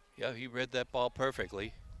 Yeah, he read that ball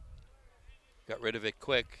perfectly. Got rid of it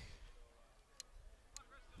quick.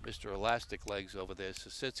 Mr. Elastic Legs over there,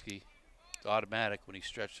 Sasitsky, it's automatic when he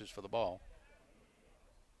stretches for the ball.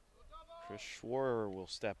 Chris Schwarber will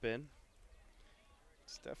step in.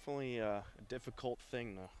 It's definitely a difficult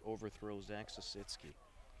thing to overthrow Zach Sasitsky.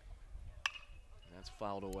 That's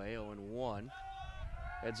fouled away, 0-1.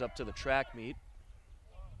 Heads up to the track meet.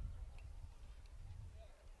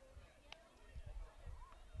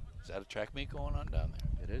 Is that a track meet going on down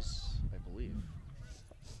there? It is, I believe.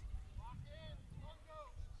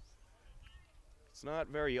 It's not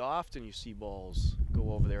very often you see balls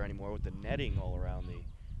go over there anymore with the netting all around the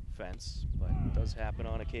fence, but it does happen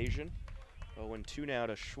on occasion. 0-2 now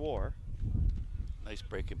to Schwarber. Nice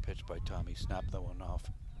breaking pitch by Tommy. Snapped that one off.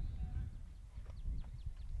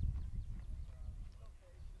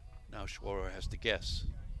 Now Schwarber has to guess.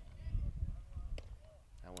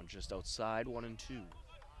 That one just outside, 1-2.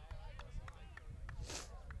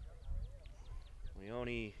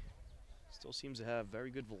 Leone still seems to have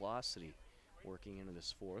very good velocity working into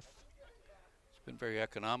this 4th. He's been very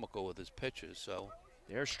economical with his pitches, so.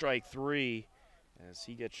 There's strike 3 as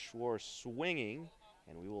he gets Schwarber swinging,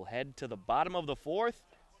 and we will head to the bottom of the 4th.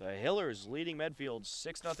 The Hillers leading Medfield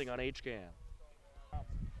 6-0 on HCAM.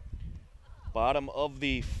 Bottom of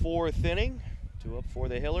the 4th inning. 2 up for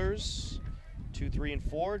the Hillers. 2, 3, and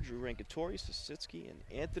 4. Drew Rankatori, Sasitsky, and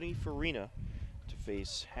Anthony Farina to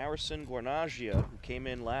face Harrison Guarnagia, who came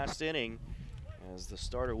in last inning as the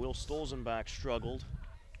starter Will Stolzenbach struggled.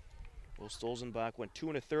 Will Stolzenbach went 2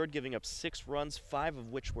 1/3, giving up 6 runs, 5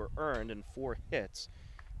 of which were earned, and 4 hits.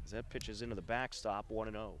 As that pitches into the backstop,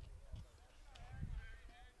 1-0.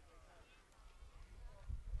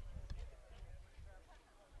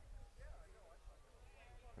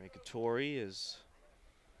 Rankatori is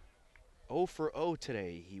 0 for 0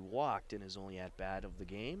 today. He walked in his only at-bat of the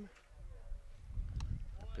game.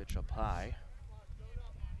 Pitch up high.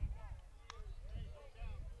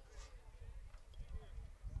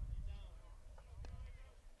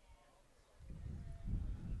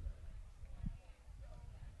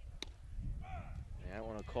 That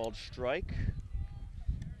one a called strike.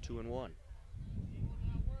 2-1.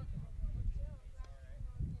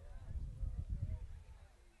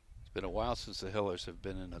 It's been a while since the Hillers have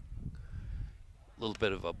been in a little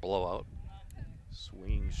bit of a blowout.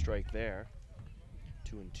 Swinging strike there.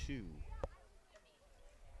 2-2.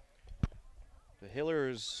 The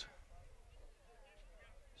Hillers.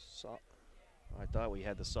 I thought we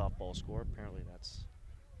had the softball score. Apparently that's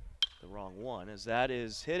the wrong one, as that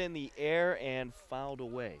is hit in the air and fouled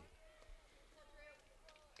away.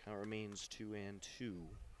 Count remains 2-2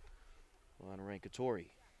 on Rankatori.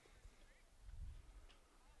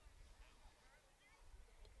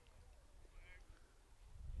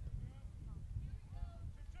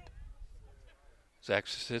 Zach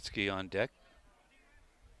Sasitsky on deck.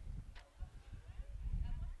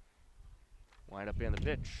 Wind up in the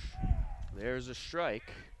pitch. There's a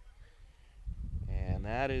strike. And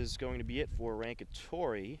that is going to be it for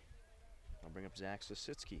Rankatori. I'll bring up Zach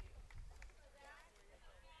Sasitsky.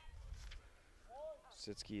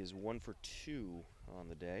 Sasitsky is 1 for 2 on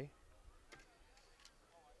the day.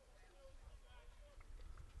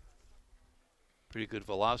 Pretty good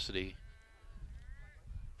velocity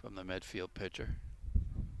from the Medfield pitcher.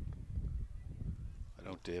 I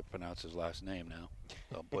don't dare pronounce his last name now.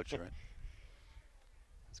 I'll butcher it.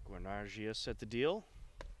 It's Guarnagia set the deal.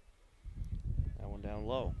 That one down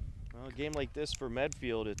low. Well, a game like this for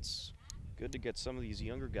Medfield, it's good to get some of these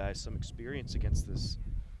younger guys some experience against this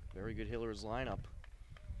very good Hillers lineup.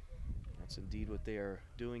 That's indeed what they are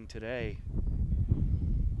doing today.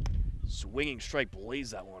 Swinging strike,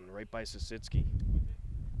 blaze that one right by Sasitsky.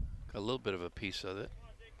 Got a little bit of a piece of it.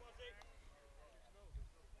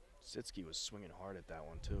 Sasitsky was swinging hard at that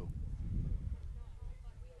one too.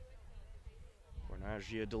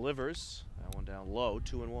 Guarnagia delivers. That one down low,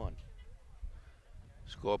 2-1.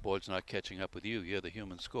 Scoreboard's not catching up with you. You're the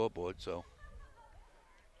human scoreboard, so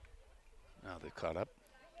now they're caught up.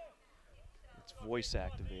 It's voice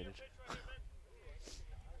activated.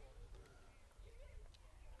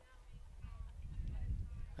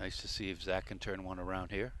 Nice to see if Zach can turn one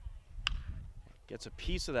around here. Gets a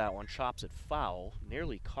piece of that one, chops it foul.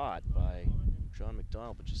 Nearly caught by John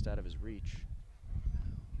McDonald, but just out of his reach.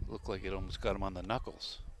 Looked like it almost got him on the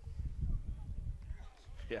knuckles.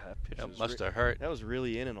 Yeah, that pitch That must have hurt. That was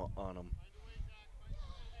really in and on him.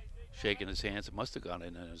 Shaking his hands, it must have gone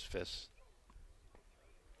in his fists.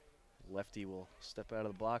 Lefty will step out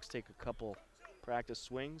of the box, take a couple practice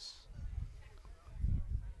swings.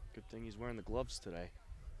 Good thing he's wearing the gloves today.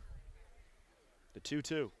 The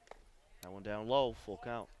 2-2. That one down low, full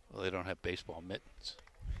count. Well, they don't have baseball mittens.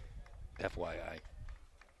 FYI.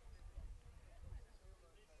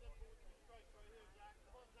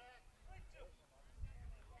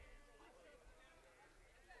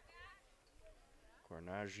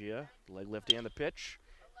 Guarnagia, leg lefty on the pitch.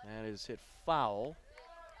 That is hit foul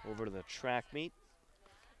over to the track meet.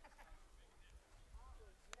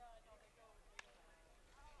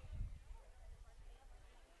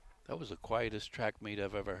 That was the quietest track meet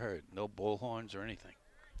I've ever heard. No bullhorns or anything.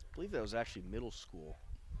 I believe that was actually middle school.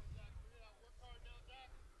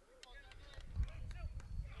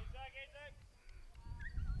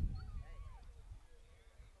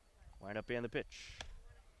 Wind up in the pitch.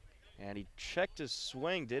 And he checked his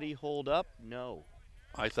swing. Did he hold up? No.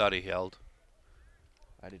 I thought he held.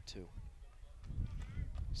 I did too.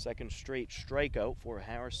 Second straight strikeout for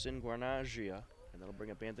Harrison Guarnagia. And that'll bring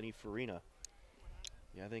up Anthony Farina.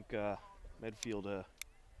 Yeah, I think Medfield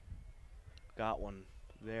got one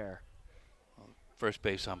there. First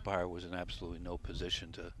base umpire was in absolutely no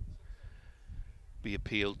position to be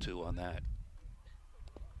appealed to on that.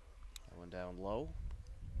 That one down low,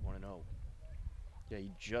 1-0. Yeah,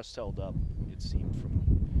 he just held up, it seemed,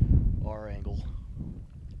 from our angle.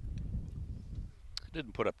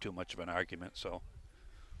 Didn't put up too much of an argument, so.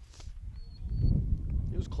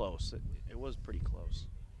 It was close. It was pretty close.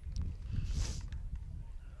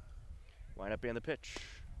 Wind up in the pitch.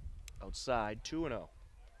 Outside, 2-0.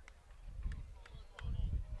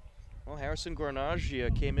 Well, Harrison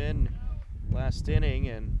Guarnagia came in last inning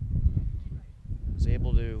and was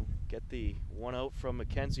able to get the one out from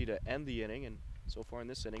McKenzie to end the inning. And so far in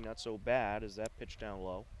this inning, not so bad as that pitch down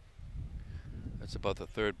low. That's about the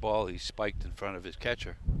third ball he spiked in front of his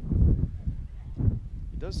catcher.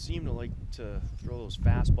 He does seem to like to throw those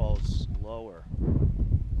fastballs lower.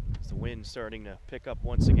 Is the wind starting to pick up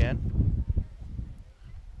once again?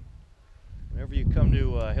 Whenever you come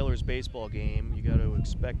to a Hillers baseball game, you got to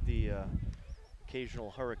expect the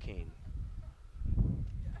occasional hurricane.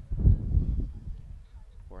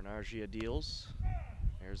 Guarnagia deals.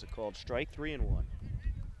 There's a called strike, 3-1.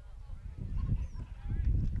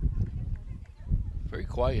 Very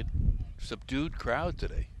quiet, subdued crowd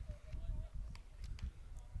today.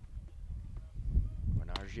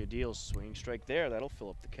 Guarnagia deals, swinging strike there. That'll fill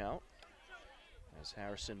up the count. As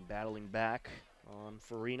Harrison battling back on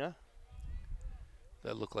Farina.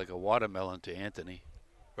 That looked like a watermelon to Anthony,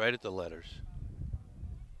 right at the letters.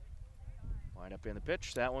 Wind up in the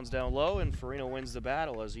pitch. That one's down low, and Farina wins the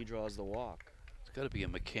battle as he draws the walk. It's got to be a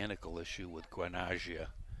mechanical issue with Guarnagia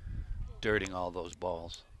dirting all those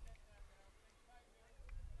balls.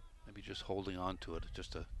 Maybe just holding on to it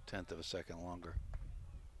just a tenth of a second longer.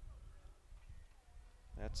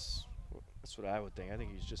 That's what I would think. I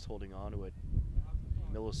think he's just holding on to it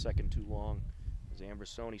a millisecond too long. As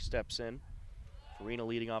Ambrosoni steps in. Farina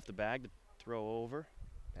leading off the bag. The throw over,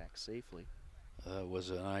 back safely. Was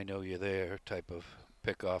an I know you're there type of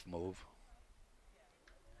pickoff move.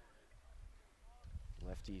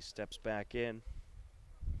 Lefty steps back in.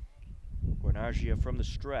 Guarnagia from the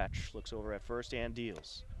stretch, looks over at first and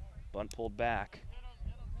deals. Bunt pulled back.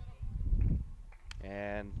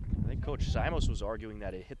 And I think Coach Simos was arguing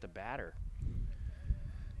that it hit the batter.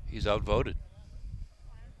 He's outvoted.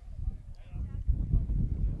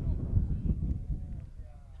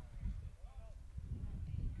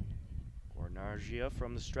 Guarnagia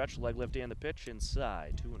from the stretch, leg lift and the pitch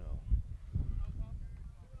inside, 2-0.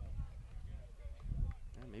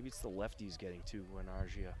 Maybe it's the lefties getting to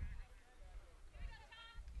Guarnagia.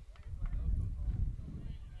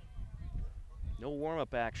 No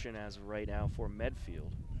warm-up action as of right now for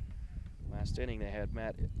Medfield. Last inning they had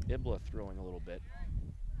Matt Ibla throwing a little bit.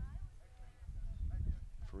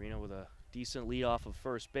 Farina with a decent lead off of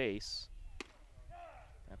first base.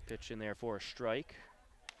 That pitch in there for a strike.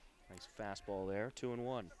 Nice fastball there,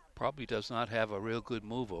 2-1. Probably does not have a real good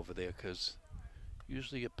move over there, because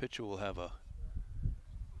usually a pitcher will have a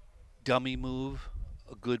dummy move,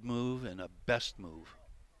 a good move, and a best move.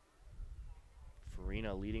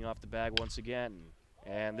 Farina leading off the bag once again.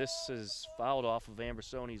 And this is fouled off of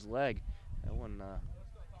Ambersoni's leg. That one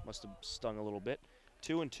must have stung a little bit.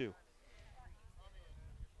 2-2.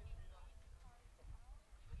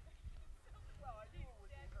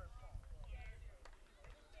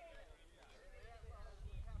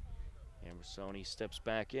 Ambersoni steps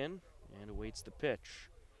back in and awaits the pitch.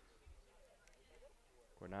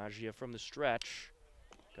 Guarnagia from the stretch.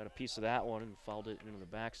 Got a piece of that one and fouled it into the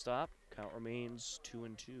backstop. Count remains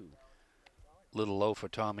 2-2. Little low for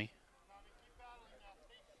Tommy.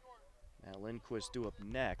 Matt Lindquist due up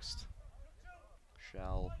next.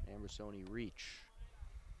 Shall Ambersoni reach?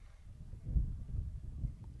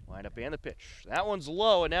 Lineup and the pitch. That one's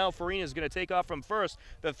low, and now Farina's going to take off from first.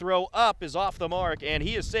 The throw up is off the mark, and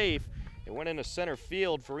he is safe. It went into center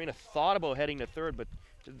field. Farina thought about heading to third, but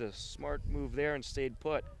did the smart move there and stayed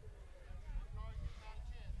put.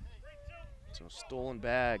 So stolen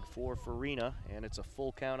bag for Farina, and it's a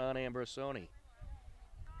full count on Ambersoni.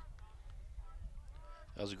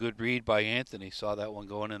 That was a good read by Anthony. Saw that one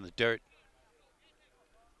going in the dirt.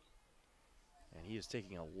 And he is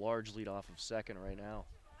taking a large lead off of second right now.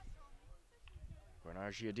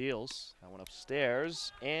 Guarnagia deals. That one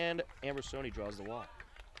upstairs, and Ambersoni draws the walk.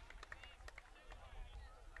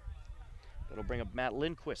 That'll bring up Matt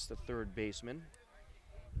Lindquist, the third baseman.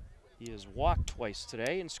 He has walked twice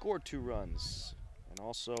today and scored 2 runs. And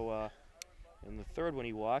also in the third when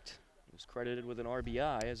he walked, he was credited with an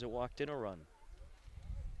RBI as it walked in a run.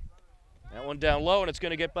 That one down low, and it's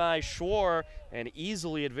going to get by Schwar, and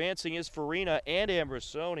easily advancing is Farina and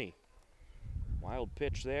Ambersoni. Wild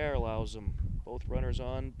pitch there allows them, both runners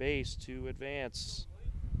on base, to advance.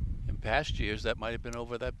 In past years, that might have been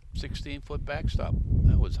over that 16-foot backstop.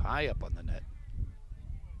 That was high up on the net.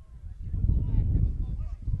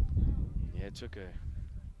 Yeah, it took a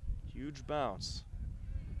huge bounce.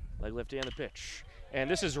 Leg lift and the pitch. And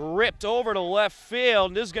this is ripped over to left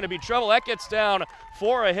field. And this is going to be trouble. That gets down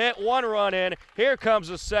for a hit. 1 run in. Here comes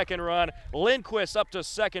the second run. Lindquist up to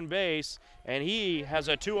second base. And he has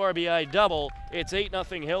a 2 RBI double. It's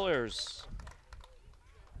 8-0 Hillers.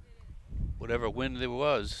 Whatever wind there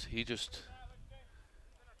was, he just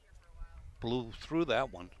blew through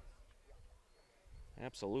that one.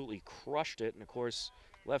 Absolutely crushed it. And, of course,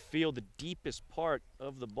 left field, the deepest part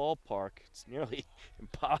of the ballpark. It's nearly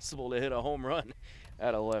impossible to hit a home run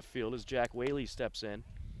out of left field as Jack Whaley steps in.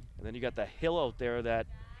 And then you got the hill out there that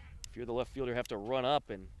if you're the left fielder, you have to run up,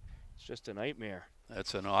 and it's just a nightmare.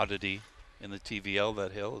 That's an oddity in the TVL,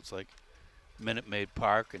 that hill. It's like Minute Maid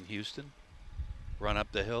Park in Houston. Run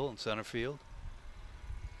up the hill in center field.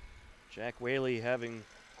 Jack Whaley having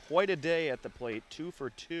quite a day at the plate, 2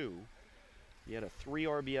 for 2. He had a 3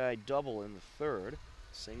 RBI double in the third,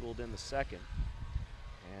 singled in the second.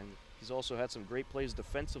 And he's also had some great plays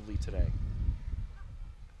defensively today.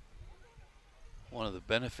 One of the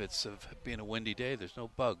benefits of being a windy day, there's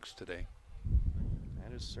no bugs today.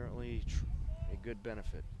 That is certainly a good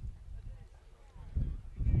benefit.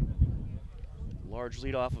 Large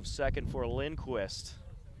lead off of second for Lindquist,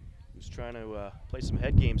 who's trying to play some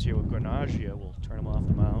head games here with Guarnagia. We'll turn him off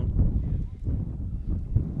the mound.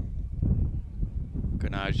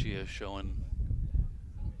 Guarnagia showing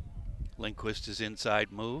Lindquist his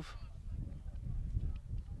inside move.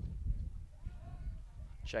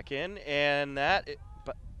 Check in, and that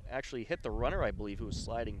actually hit the runner, I believe, who was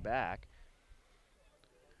sliding back.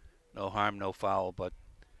 No harm, no foul, but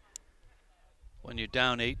when you're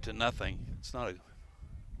down 8-0, it's not a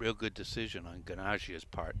real good decision on Guarnagia's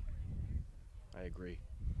part. I agree.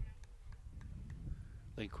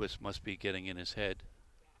 Lindquist must be getting in his head.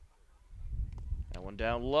 That one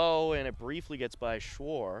down low, and it briefly gets by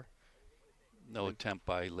Schwar. No attempt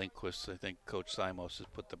by Lindquist. I think Coach Simos has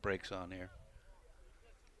put the brakes on here.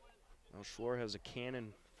 Well, Schwar has a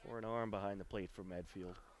cannon for an arm behind the plate for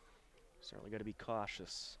Medfield. Certainly got to be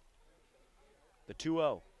cautious. The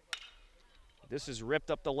 2-0. This is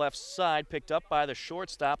ripped up the left side, picked up by the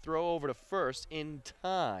shortstop. Throw over to first in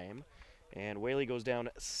time. And Whaley goes down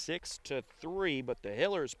 6-3, but the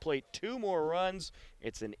Hillers plate 2 more runs.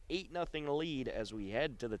 It's an 8-0 lead as we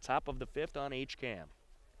head to the top of the 5th on HCAM.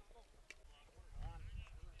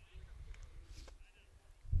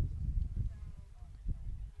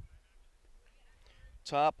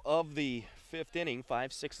 Top of the 5th inning,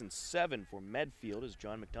 5, 6, and 7 for Medfield as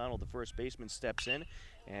John McDonald, the first baseman, steps in.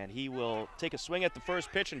 And he will take a swing at the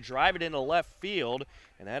first pitch and drive it into left field.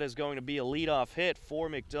 And that is going to be a leadoff hit for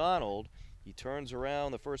McDonald. He turns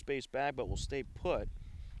around the first base back, but will stay put.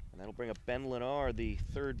 And that'll bring up Ben Lennar, the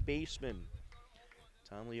third baseman.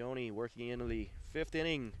 Tom Leone working into the 5th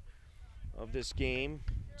inning of this game.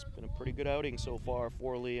 It's been a pretty good outing so far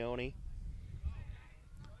for Leone.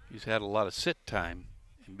 He's had a lot of sit time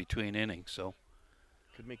in between innings, so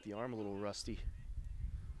could make the arm a little rusty.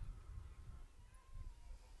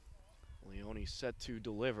 Leone set to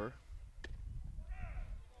deliver.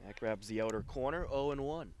 That grabs the outer corner,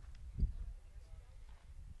 0-1.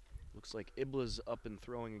 Looks like Ibla's up and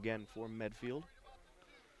throwing again for Medfield.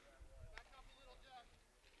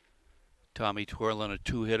 Tommy twirling a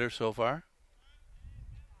 2-hitter so far.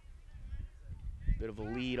 Bit of a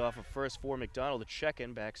lead off of first for McDonald. The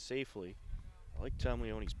check-in back safely. I like Tom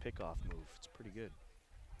Leone's pickoff move. It's pretty good.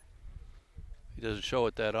 He doesn't show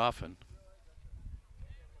it that often.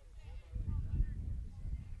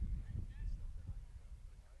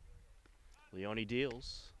 Leone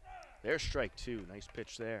deals. There's strike 2. Nice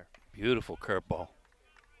pitch there. Beautiful curveball.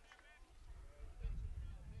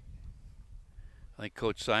 I think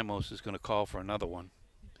Coach Simos is going to call for another one.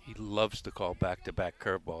 He loves to call back-to-back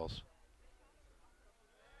curveballs.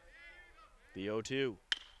 The 0-2.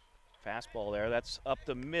 Fastball there. That's up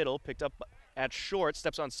the middle. Picked up at short.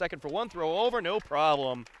 Steps on second for one. Throw over. No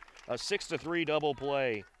problem. A 6-3 double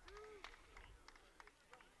play.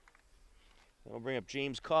 That'll bring up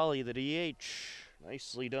James Cawley, the DH.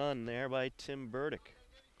 Nicely done there by Tim Burdick.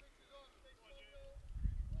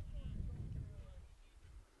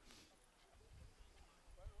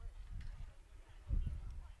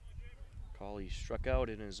 Cawley struck out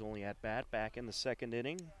in his only at-bat back in the 2nd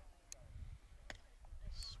inning.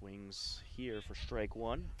 Swings here for strike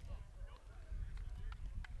 1.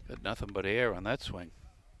 Got nothing but air on that swing.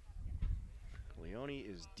 Leone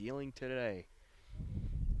is dealing today.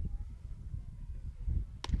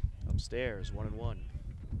 Upstairs, 1-1.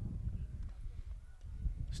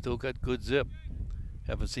 Still got good zip.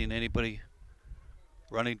 Haven't seen anybody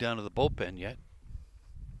running down to the bullpen yet.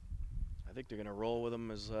 I think they're going to roll with him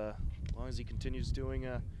as long as he continues doing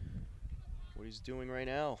what he's doing right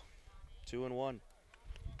now. 2-1.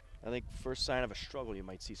 I think first sign of a struggle, you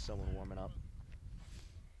might see someone warming up.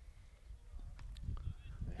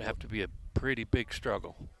 It'd have to be a pretty big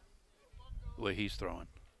struggle the way he's throwing.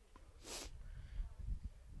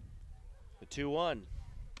 The 2-1.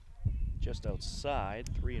 Just outside,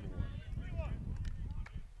 3-1.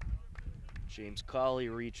 James Cawley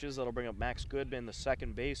reaches. That'll bring up Max Goodman, the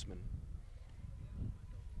second baseman.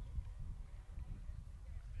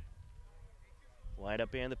 Line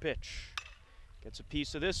up and the pitch. Gets a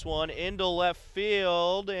piece of this one into left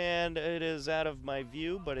field, and it is out of my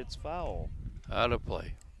view, but it's foul. Out of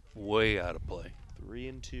play. Way out of play.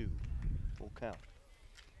 3-2. Full count.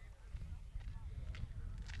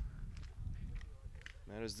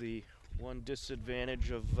 That is the one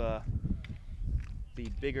disadvantage of the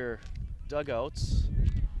bigger dugouts.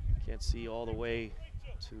 Can't see all the way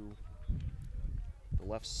to the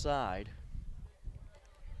left side.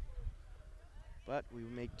 But we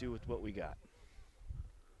make do with what we got.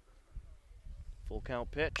 Full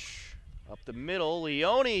count pitch. Up the middle.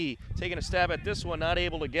 Leone taking a stab at this one, not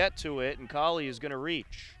able to get to it, and Cawley is going to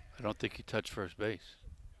reach. I don't think he touched first base.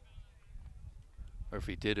 Or if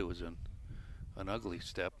he did, it was an ugly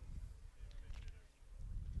step.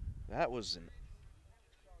 That was an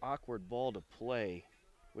awkward ball to play.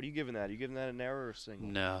 What are you giving that? Are you giving that an error or a single?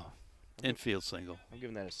 No. Infield single. I'm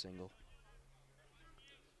giving that a single.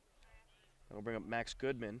 That'll bring up Max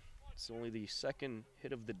Goodman. It's only the second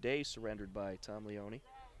hit of the day surrendered by Tom Leone.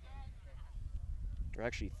 Or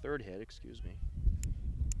actually third hit, excuse me.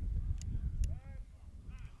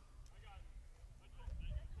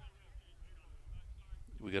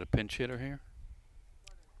 We got a pinch hitter here?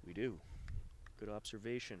 We do. Good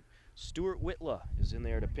observation. Stuart Whitla is in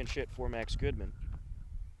there to pinch hit for Max Goodman.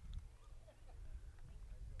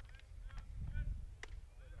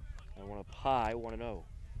 That one up high, 1-0.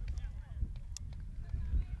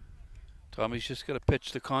 Tommy's just got to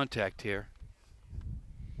pitch the contact here.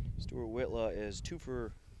 Stuart Whitla is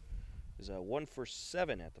 1 for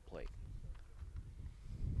 7 at the plate.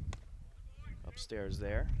 Upstairs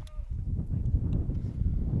there.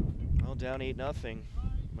 Well, down 8-0.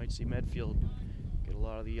 Might see Medfield get a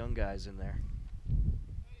lot of the young guys in there.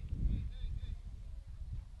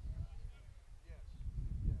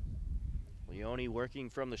 Leone working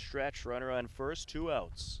from the stretch, runner on first, 2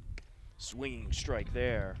 outs. Swinging strike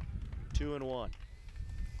there, 2-1.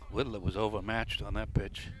 Whitla was overmatched on that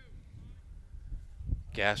pitch.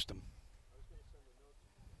 Gassed him.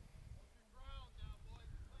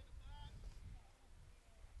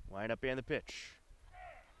 Line up and the pitch.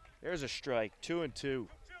 There's a strike, 2-2.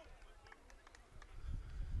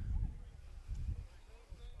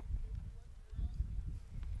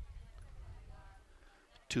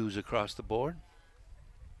 Twos across the board.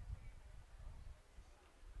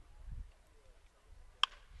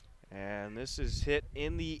 And this is hit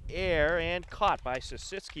in the air and caught by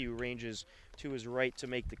Sositsky, who ranges to his right to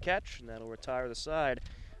make the catch, and that'll retire the side.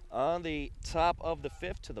 On the top of the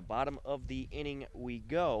 5th, to the bottom of the inning we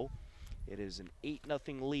go. It is an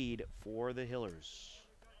 8-0 lead for the Hillers.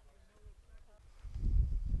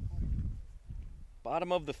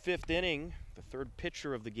 Bottom of the 5th inning, the 3rd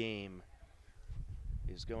pitcher of the game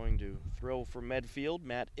is going to throw for Medfield.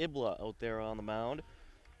 Matt Ibla out there on the mound.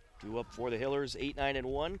 Due up for the Hillers,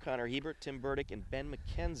 8-9-1. Connor Hebert, Tim Burdick, and Ben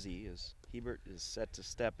McKenzie, as Hebert is set to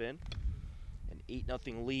step in. An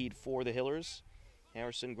 8-0 lead for the Hillers.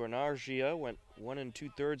 Harrison Granargia went 1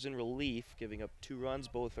 2/3 in relief, giving up 2 runs,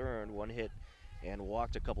 both earned, 1 hit, and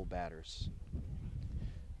walked a couple batters.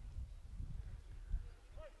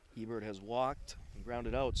 Hebert has walked and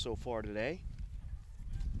grounded out so far today.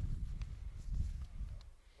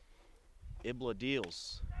 Ibla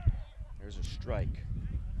deals. There's a strike.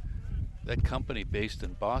 That company based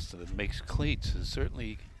in Boston that makes cleats has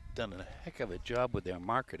certainly done a heck of a job with their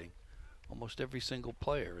marketing. Almost every single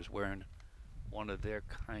player is wearing one of their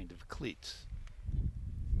kind of cleats.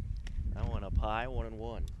 That one up high,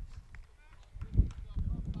 1-1.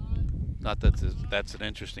 Not that that's an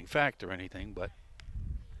interesting fact or anything, but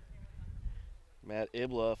Matt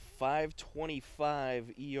Ibla,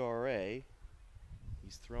 5.25 ERA.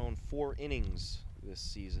 He's thrown 4 innings this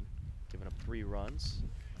season, giving up 3 runs.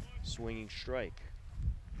 Swinging strike.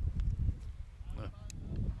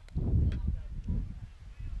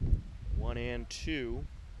 1-2 to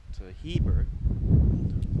Hebert.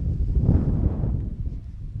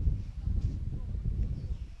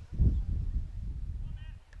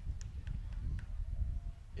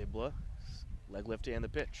 Ibla, leg lift and the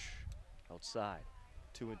pitch. Outside,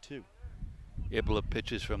 2-2. Ibla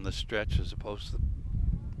pitches from the stretch as opposed to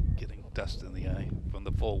getting dust in the eye from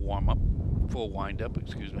the full wind-up,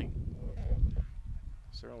 excuse me.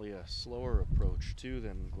 Certainly a slower approach, too,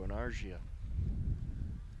 than Granargia.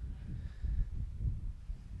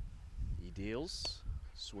 He deals,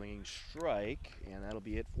 swinging strike, and that'll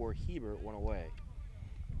be it for Hebert, 1 away.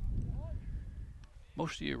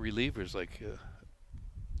 Most of your relievers like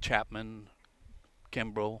Chapman,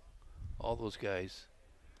 Kimbrell, all those guys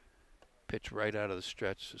pitch right out of the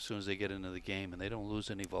stretch as soon as they get into the game, and they don't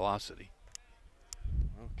lose any velocity.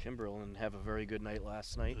 Well, Kimbrell didn't have a very good night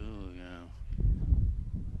last night. Oh, yeah.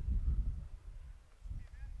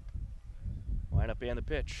 Line up and the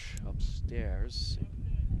pitch. Upstairs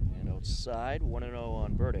and outside. 1-0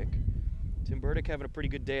 on Burdick. Tim Burdick having a pretty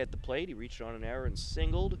good day at the plate. He reached on an error and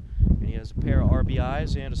singled. And he has a pair of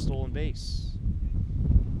RBIs and a stolen base.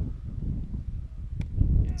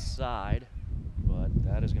 Inside. But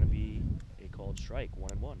that is going to be a called strike.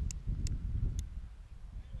 1-1.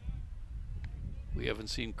 We haven't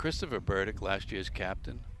seen Christopher Burdick, last year's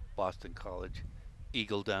captain, Boston College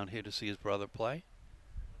Eagle, down here to see his brother play.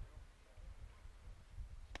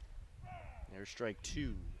 There's strike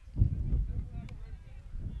 2.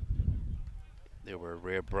 They were a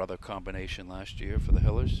rare brother combination last year for the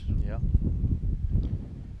Hillers. Yeah.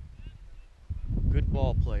 Good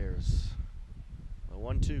ball players. A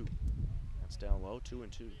 1-2. That's down low,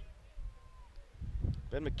 2-2.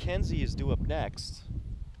 Ben McKenzie is due up next.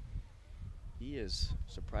 He is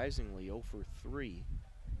surprisingly 0 for 3,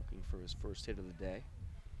 looking for his first hit of the day.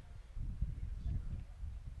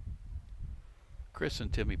 Chris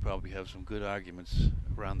and Timmy probably have some good arguments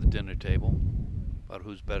around the dinner table about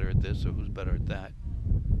who's better at this or who's better at that.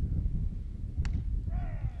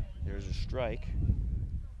 There's a strike.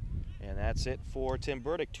 And that's it for Tim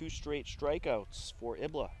Burdick. 2 straight strikeouts for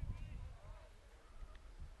Ibla.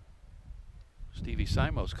 Stevie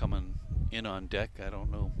Simos coming in on deck. I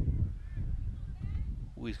don't know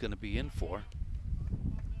who he's going to be in for.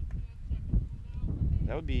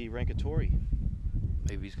 That would be Rankatori.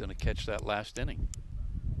 Maybe he's going to catch that last inning.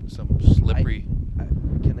 Some slippery. I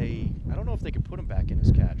don't know if they can put him back in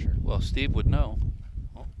as catcher. Well, Steve would know.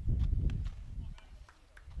 Oh.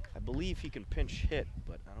 I believe he can pinch hit,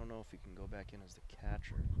 but I don't know if he can go back in as the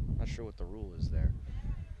catcher. Not sure what the rule is there.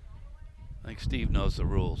 I think Steve knows the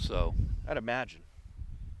rules, so. I'd imagine.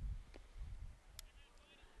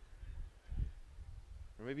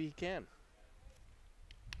 Or maybe he can.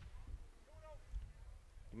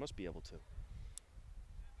 He must be able to.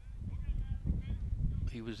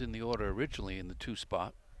 He was in the order originally in the 2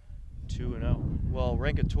 spot. 2-0. Well,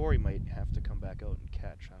 Rankatori might have to come back out and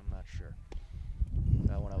catch. I'm not sure.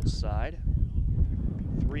 That one outside.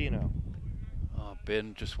 3-0.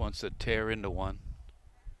 Ben just wants to tear into one.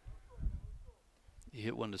 He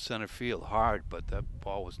hit one to center field hard, but that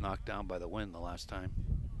ball was knocked down by the wind the last time.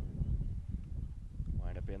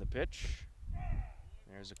 Wind up in the pitch.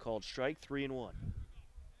 There's a called strike. 3-1.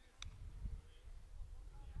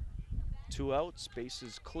 2 outs.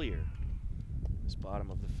 Bases clear. This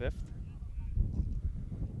bottom of the 5th.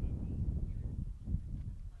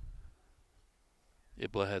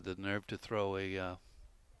 Ibla had the nerve to throw a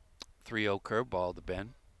 3-0 curveball to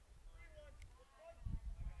Ben.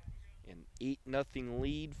 An 8-0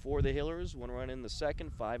 lead for the Hillers. 1 run in the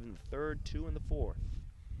 2nd, 5 in the 3rd, 2 in the 4th.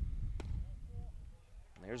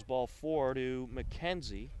 And there's ball 4 to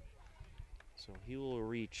McKenzie. So he will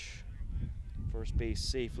reach first base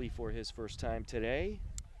safely for his first time today.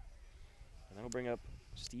 And that'll bring up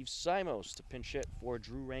Steve Simos to pinch hit for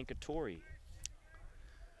Drew Rankatori.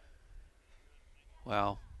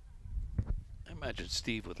 Well, I imagine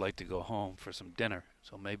Steve would like to go home for some dinner,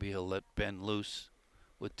 so maybe he'll let Ben loose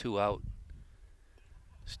with 2 out.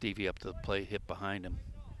 Stevie up to the plate, hit behind him.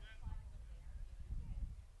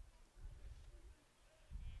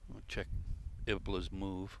 We'll check Ibla's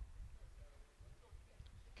move.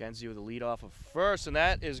 McKenzie with a lead off of first, and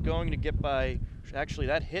that is going to get by, actually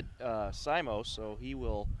that hit Simos, so he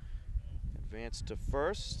will advance to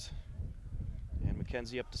first, and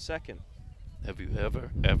McKenzie up to second. Have you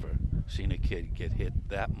ever seen a kid get hit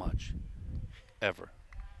that much? Ever?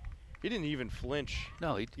 He didn't even flinch.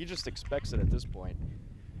 No, he just expects it at this point.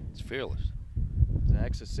 It's fearless.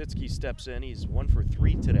 Zach Sasitsky steps in. He's 1 for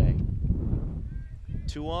 3 today.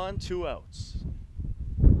 2 on, 2 outs.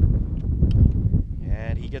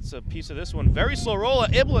 And he gets a piece of this one. Very slow roller.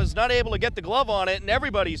 Ibla is not able to get the glove on it, and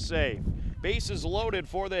everybody's safe. Bases loaded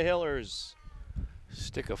for the Hillers.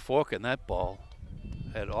 Stick a fork in that ball.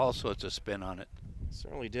 Had all sorts of spin on it.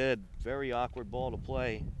 Certainly did. Very awkward ball to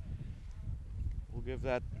play. We'll give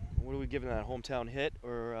that, what are we giving that, hometown hit,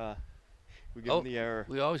 or we give him the error?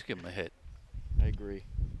 We always give him a hit. I agree.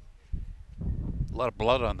 A lot of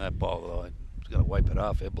blood on that ball, though. He's got to wipe it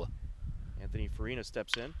off, Ibla. Anthony Farina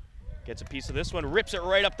steps in, gets a piece of this one, rips it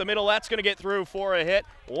right up the middle. That's going to get through for a hit.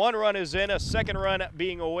 1 run is in, a 2nd run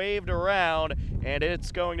being waved around, and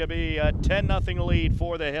it's going to be a 10-0 lead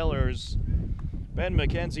for the Hillers. Ben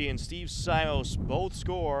McKenzie and Steve Simos both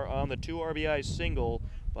score on the 2 RBI single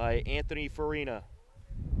by Anthony Farina.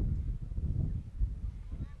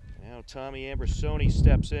 Now Tommy Ambrosoni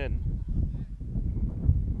steps in.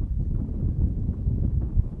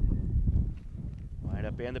 Wind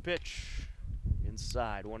up and the pitch.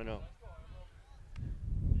 Inside, 1-0.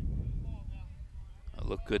 It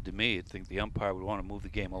looked good to me. I think the umpire would want to move the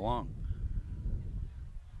game along.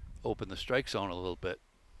 Open the strike zone a little bit.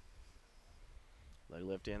 Leg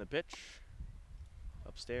lift and the pitch.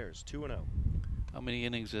 Upstairs, 2-0. How many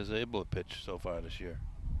innings has Ibla pitched so far this year?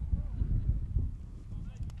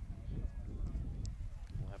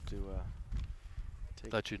 We'll have to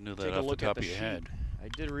Thought you knew that off the top of your head. I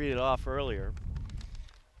did read it off earlier,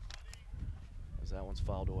 as that one's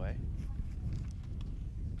fouled away.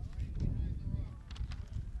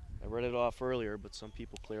 I read it off earlier, but some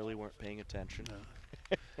people clearly weren't paying attention.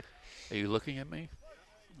 No. Are you looking at me?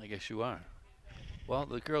 I guess you are. Well,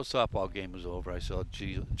 the girls' softball game was over. I saw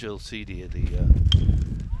Jill Cedia,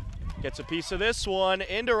 Gets a piece of this one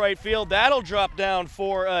into right field. That'll drop down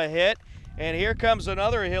for a hit. And here comes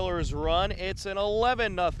another Hillers run. It's an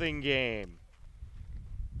 11-0 game.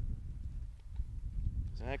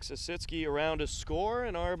 Zach Sasitsky around to score,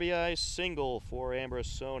 an RBI single for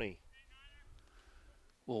Ambrosoni.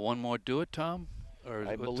 Will one more do it, Tom? Or I was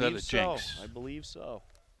that a believe so. jinx? I believe so.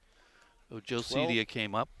 Oh, Jill Cedia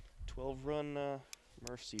came up. 12-run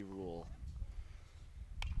mercy rule.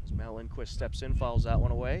 As Matt Lindquist steps in, fouls that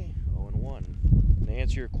one away. 1-1. And to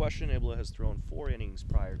answer your question, Ibla has thrown 4 innings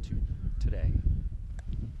prior to today.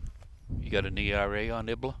 You got an ERA on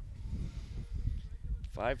Ibla?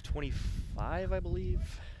 5.25, I believe.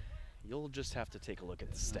 You'll just have to take a look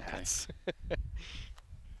at the stats. Okay.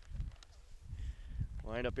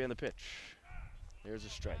 Wind up in the pitch. There's a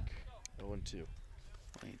strike. 0-2.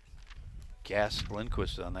 Gas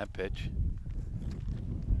Lindquist on that pitch.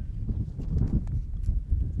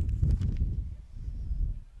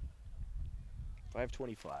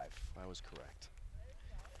 .525. I was correct.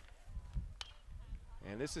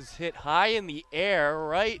 And this is hit high in the air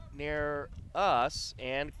right near us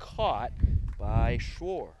and caught by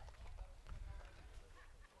Schwarr.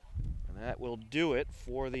 And that will do it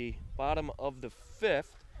for the bottom of the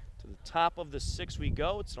 5th. To the top of the 6th we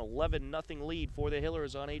go. It's an 11-0 lead for the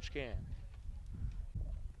Hillers on HCAM.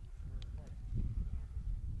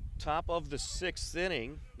 Top of the 6th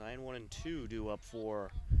inning. 9-1-2 due up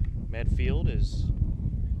for Medfield as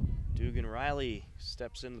Dugan Riley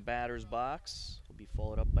steps in the batter's box. Will be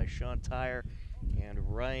followed up by Sean Tyre and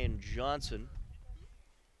Ryan Johnson.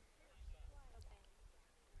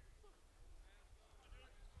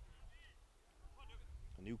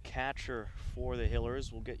 A new catcher for the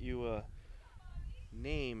Hillers. We'll get you a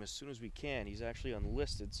name as soon as we can. He's actually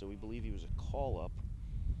unlisted, so we believe he was a call-up.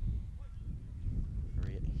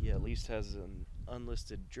 He at least has an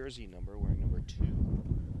unlisted jersey number, wearing number 2.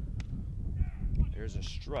 There's a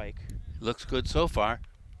strike. Looks good so far.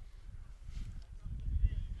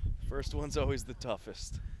 First one's always the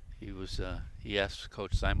toughest. He asked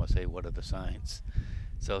Coach Simos, hey, what are the signs?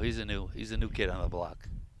 So he's a new kid on the block.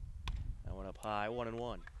 That one up high,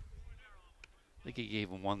 1-1. I think he gave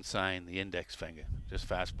him one sign, the index finger, just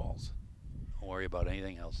fastballs. Don't worry about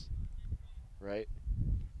anything else. Right.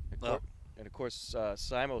 And of course,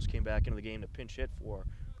 Simos came back into the game to pinch hit for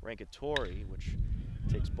Rankatori, which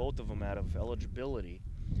takes both of them out of eligibility.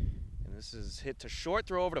 And this is hit to short,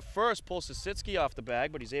 throw over to first, pulls Sisitsky off the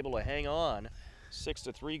bag, but he's able to hang on.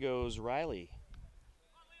 6-3 goes Riley.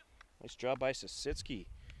 Nice job by Sisitsky.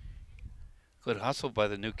 Good hustle by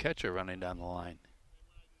the new catcher running down the line.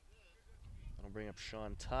 That'll bring up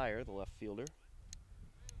Sean Tyre, the left fielder.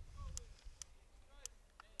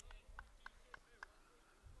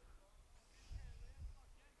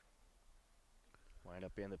 Wind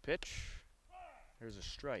up in the pitch. There's a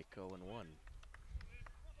strike, 0-1.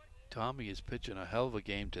 Tommy is pitching a hell of a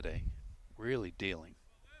game today. Really dealing.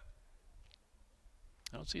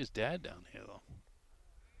 I don't see his dad down here, though.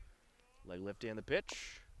 Leg lift in the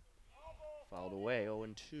pitch. Fouled away,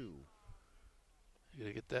 0-2. You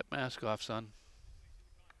gotta get that mask off, son.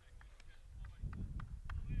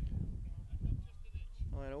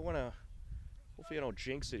 Well, I don't want to, hopefully I don't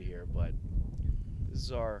jinx it here, but this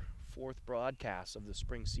is our 4th broadcast of the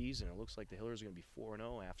spring season. It looks like the Hillers are going to be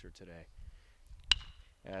 4-0 after today.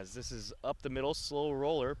 As this is up the middle, slow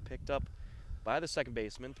roller, picked up by the second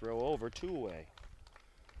baseman, throw over, 2 away.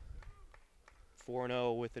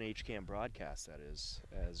 4-0 with an HCAM broadcast, that is,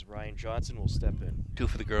 as Ryan Johnson will step in. 2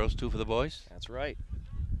 for the girls, 2 for the boys? That's right.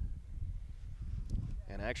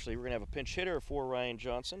 And actually, we're going to have a pinch hitter for Ryan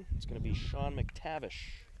Johnson. It's going to be Sean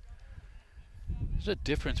McTavish. There's a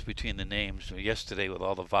difference between the names yesterday with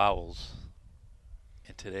all the vowels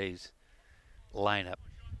and today's lineup.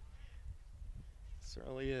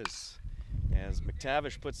 Certainly is. As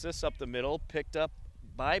McTavish puts this up the middle, picked up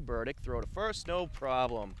by Burdick. Throw to first, no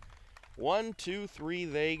problem. 1, 2, 3,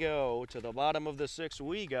 they go. To the bottom of the 6th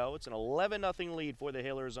we go. It's an 11-0 lead for the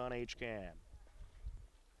Hillers on HCAM.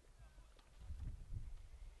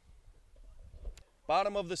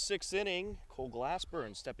 Bottom of the 6th inning, Cole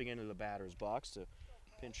Glassburn stepping into the batter's box to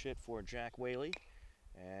pinch hit for Jack Whaley.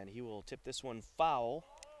 And he will tip this one foul.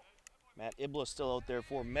 Matt Ibla still out there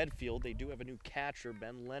for Medfield. They do have a new catcher.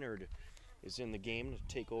 Ben Leonard is in the game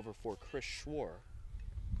to take over for Chris Schwarr.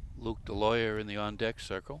 Luke the lawyer in the on-deck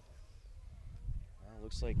circle.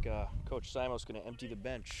 Looks like Coach Simos going to empty the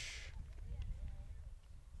bench.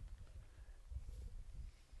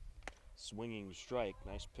 Swinging strike.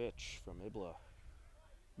 Nice pitch from Ibla.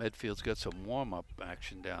 Medfield's got some warm-up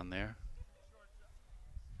action down there.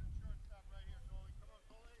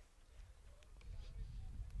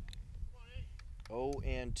 Oh,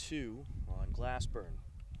 and 2 on Glassburn.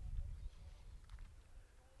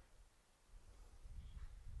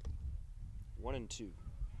 One and 2.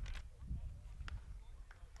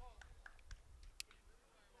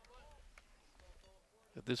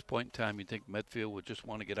 At this point in time, you'd think Medfield would just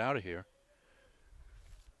want to get out of here.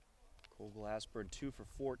 Cole Glassburn 2 for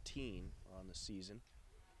 14 on the season.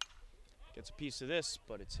 Gets a piece of this,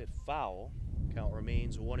 but it's hit foul. Count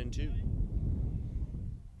remains 1 and 2.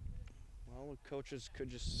 Well, Well, coaches could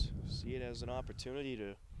just see it as an opportunity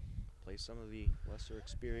to play some of the lesser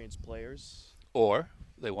experienced players. Or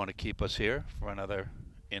they want to keep us here for another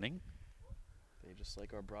inning. They just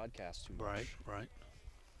like our broadcast too much. Right, right.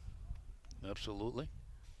 Absolutely.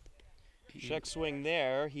 Check swing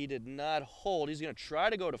there. He did not hold. He's going to try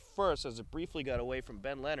to go to first as it briefly got away from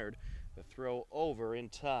Ben Leonard. The throw over in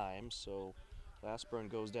time, so Glassburn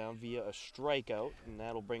goes down via a strikeout, and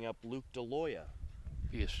that'll bring up Luke DeLoya.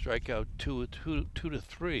 Be a strikeout 2 to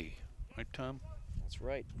 3, right, Tom? That's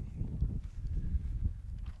right.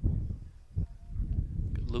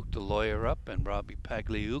 Luke DeLoya up and Robbie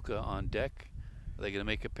Pagliuca on deck. Are they going to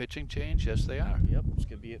make a pitching change? Yes, they are. Yep, it's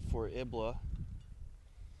going to be it for Ibla.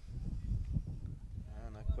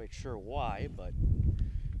 I'm not quite sure why, but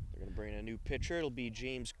they're going to bring in a new pitcher. It'll be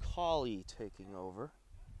James Cawley taking over.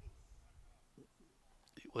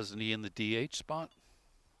 Wasn't he in the DH spot?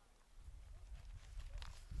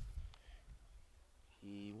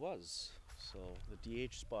 He was. So the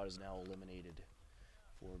DH spot is now eliminated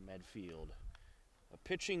for Medfield. A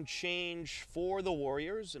pitching change for the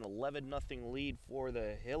Warriors, an 11-0 lead for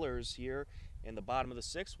the Hillers here in the bottom of the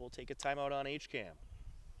sixth. We'll take a timeout on HCAM.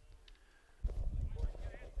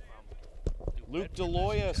 Luke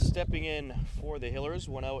DeLoya stepping in for the Hillers,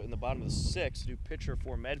 went out in the bottom of the sixth. New pitcher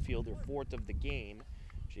for Medfield, their fourth of the game.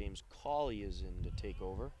 James Cawley is in to take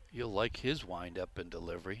over. You'll like his wind-up and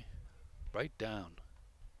delivery. Right down.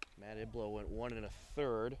 Matt Iblo went 1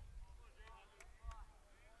 1/3.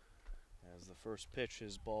 As the first pitch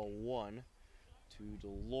is ball 1 to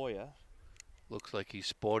DeLoya. Looks like he's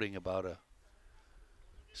sporting about a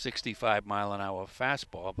 65-mile-an-hour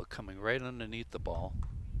fastball, but coming right underneath the ball.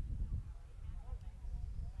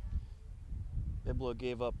 Iblo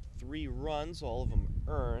gave up 3 runs, all of them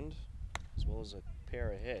earned, as well as a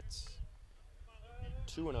pair of hits.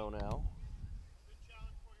 2-0 now.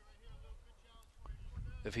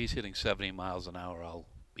 If he's hitting 70 miles an hour, I'll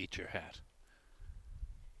eat your hat.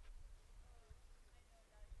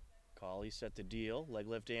 Cawley set the deal, leg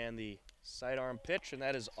lift and the sidearm pitch, and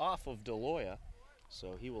that is off of DeLoya.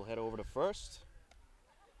 So he will head over to first.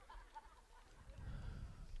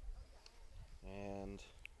 And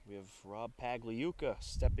we have Rob Pagliuca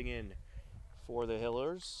stepping in for the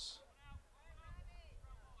Hillers.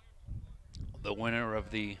 The winner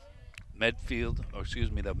of the Medfield, or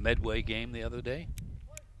excuse me, the Medway game the other day.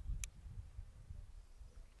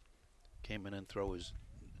 Came in and throw his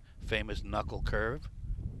famous knuckle curve.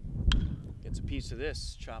 Gets a piece of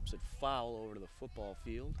this, chops it foul over to the football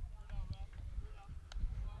field.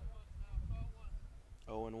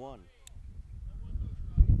 0-1.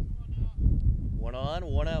 1 on,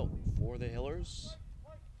 1 out for the Hillers.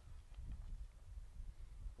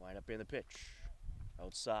 Line up in the pitch.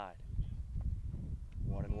 Outside.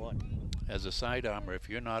 1-1. As a sidearmer, if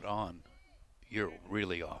you're not on, you're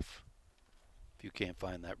really off. If you can't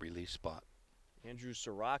find that release spot. Andrew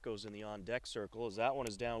Sirocco's in the on-deck circle as that one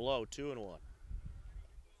is down low, 2-1.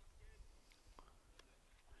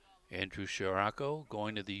 Andrew Sirocco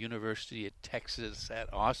going to the University of Texas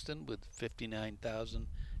at Austin with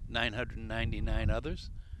 59,999 others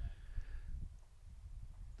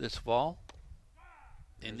this fall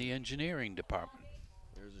in the engineering department.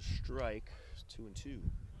 There's a strike, 2-2.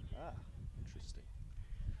 Ah, interesting.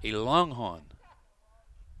 A Longhorn.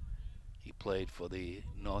 He played for the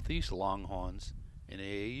Northeast Longhorns in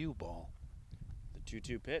AAU ball. The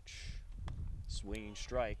 2-2 pitch, swinging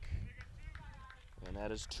strike, and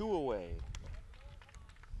that is 2 away.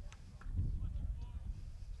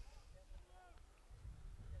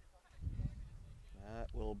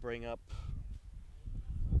 That will bring up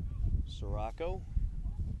Sirocco,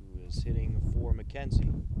 who is hitting for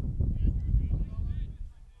McKenzie.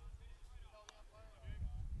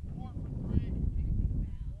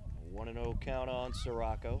 1-0 count on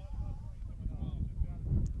Sirocco.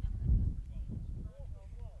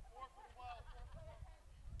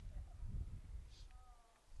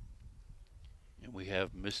 And we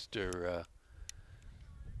have Mr.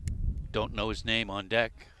 Don't know his name on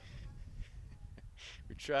deck.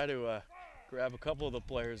 We try to grab a couple of the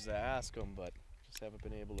players to ask them, but just haven't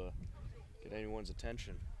been able to get anyone's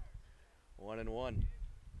attention. 1-1.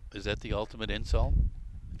 Is that the ultimate insult?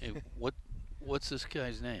 Hey, what's this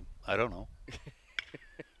guy's name? I don't know.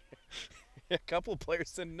 A couple of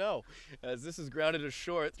players didn't know, as this is grounded to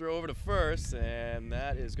short, throw over to first, and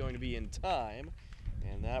that is going to be in time,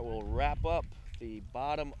 and that will wrap up the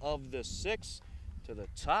bottom of the sixth. To the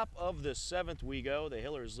top of the seventh we go. The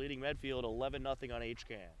Hillers leading Medfield 11-0 on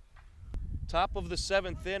HCAM. Top of the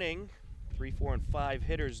seventh inning, 3, 4, and 5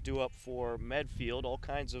 hitters due up for Medfield. All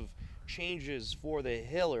kinds of changes for the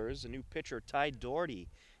Hillers. A new pitcher, Ty Doherty,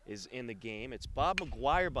 is in the game. It's Bob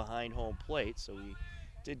McGuire behind home plate, so we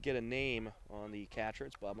did get a name on the catcher.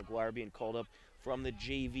 It's Bob McGuire being called up from the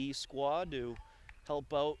JV squad to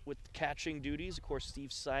help out with catching duties. Of course, Steve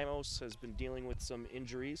Simos has been dealing with some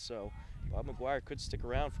injuries, so Bob McGuire could stick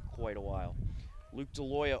around for quite a while. Luke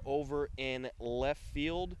DeLoya over in left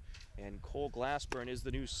field, and Cole Glassburn is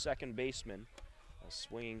the new second baseman. A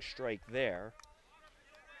swinging strike there.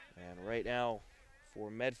 And right now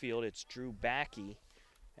for Medfield, it's Drew Backey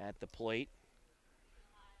at the plate.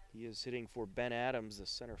 He is hitting for Ben Adams, the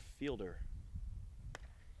center fielder.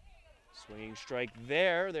 Swinging strike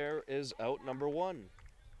there. There is out number one.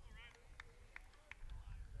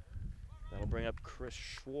 That'll bring up Chris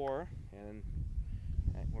Schwar, and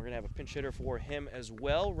we're going to have a pinch hitter for him as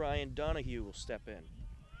well. Ryan Donahue will step in.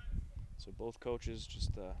 So both coaches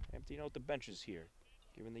just emptying out the benches here,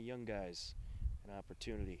 giving the young guys an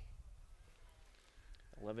opportunity.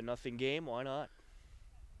 11-0 game, why not?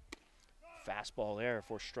 Fastball there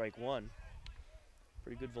for strike one.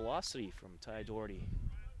 Pretty good velocity from Ty Doherty.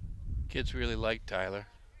 Kids really like Tyler.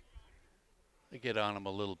 They get on him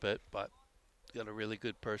a little bit, but he's got a really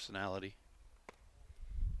good personality.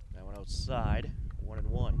 That one outside,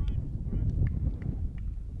 1-1.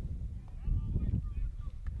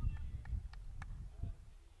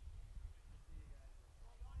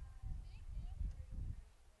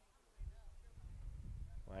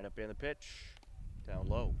 Right up in the pitch, down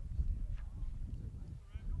low.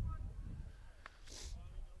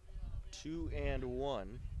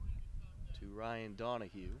 2-1 to Ryan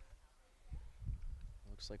Donahue.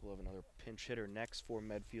 Looks like we'll have another pinch hitter next for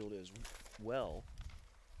Medfield as well,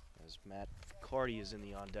 as Matt Carty is in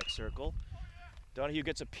the on-deck circle. Donahue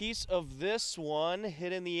gets a piece of this one,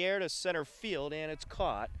 hit in the air to center field, and it's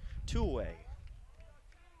caught. 2 away.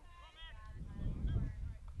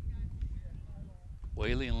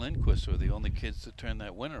 Whaley and Lindquist were the only kids to turn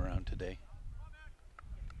that win around today.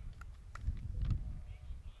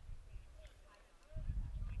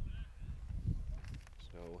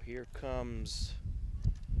 So here comes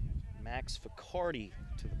Max Ficardi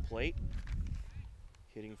to the plate,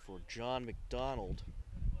 hitting for John McDonald.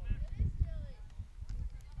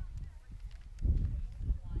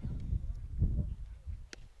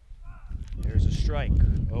 There's a strike,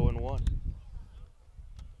 0-1.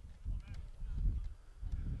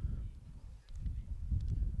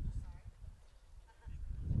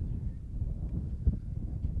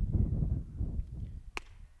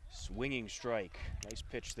 Swinging strike. Nice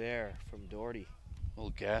pitch there from Doherty. A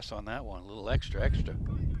little gas on that one, a little extra.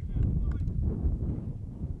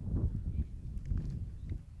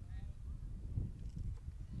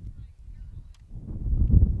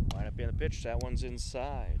 Line up in the pitch. That one's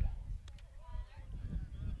inside.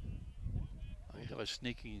 I have a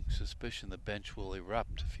sneaking suspicion the bench will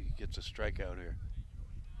erupt if he gets a strikeout here.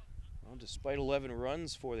 Well, despite 11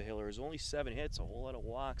 runs for the Hillers, only 7 hits, a whole lot of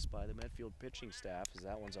walks by the Medfield pitching staff, as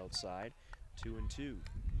that one's outside, 2-2.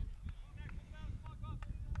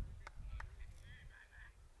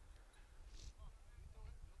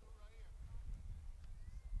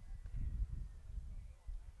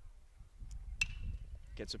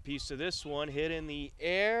 Gets a piece of this one, hit in the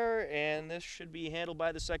air, and this should be handled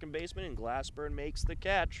by the second baseman, and Glassburn makes the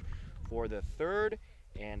catch for the third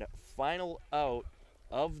and final out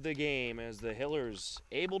of the game, as the Hillers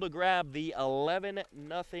able to grab the 11-0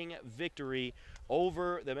 victory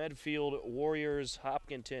over the Medfield Warriors.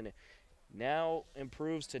 Hopkinton now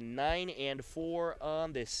improves to 9-4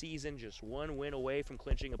 on the season, just 1 win away from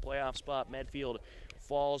clinching a playoff spot. Medfield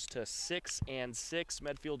falls to 6-6.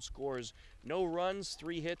 Medfield scores no runs,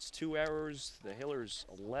 3 hits, 2 errors. The Hillers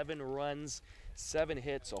 11 runs, 7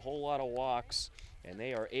 hits, a whole lot of walks, and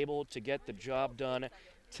they are able to get the job done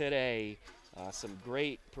today. Some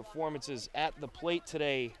great performances at the plate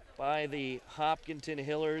today by the Hopkinton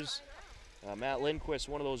Hillers. Matt Lindquist,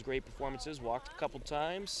 one of those great performances, walked a couple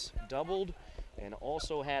times, doubled, and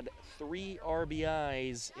also had 3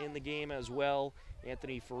 RBIs in the game as well.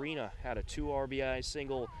 Anthony Farina had a 2 RBI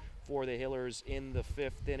single for the Hillers in the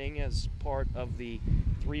 5th inning as part of the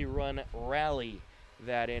 3-run rally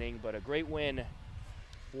that inning. But a great win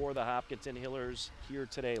for the Hopkinton Hillers here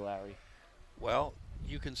today, Larry. Well,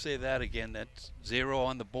 you can say that again. That's 0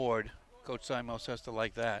 on the board. Coach Simos has to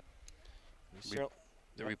like that.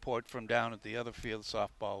 The report from down at the other field,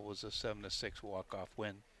 softball, was a 7-6 walk-off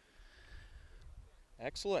win.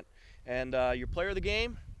 Excellent. And your player of the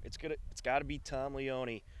game, it's got to be Tom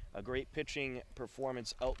Leone. A great pitching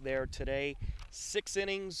performance out there today. 6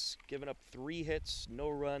 innings, giving up 3 hits, no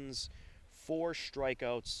runs, 4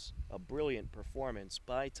 strikeouts. A brilliant performance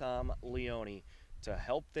by Tom Leone to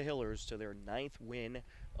help the Hillers to their 9th win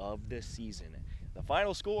of the season. The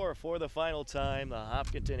final score for the final time, the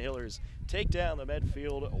Hopkinton Hillers take down the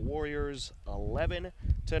Medfield Warriors 11-0.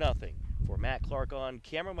 For Matt Clark on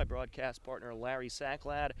camera, my broadcast partner Larry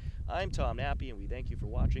Sacklad, I'm Tom Nappy, and we thank you for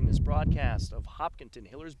watching this broadcast of Hopkinton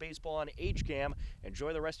Hillers Baseball on HCAM.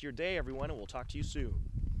 Enjoy the rest of your day, everyone, and we'll talk to you soon.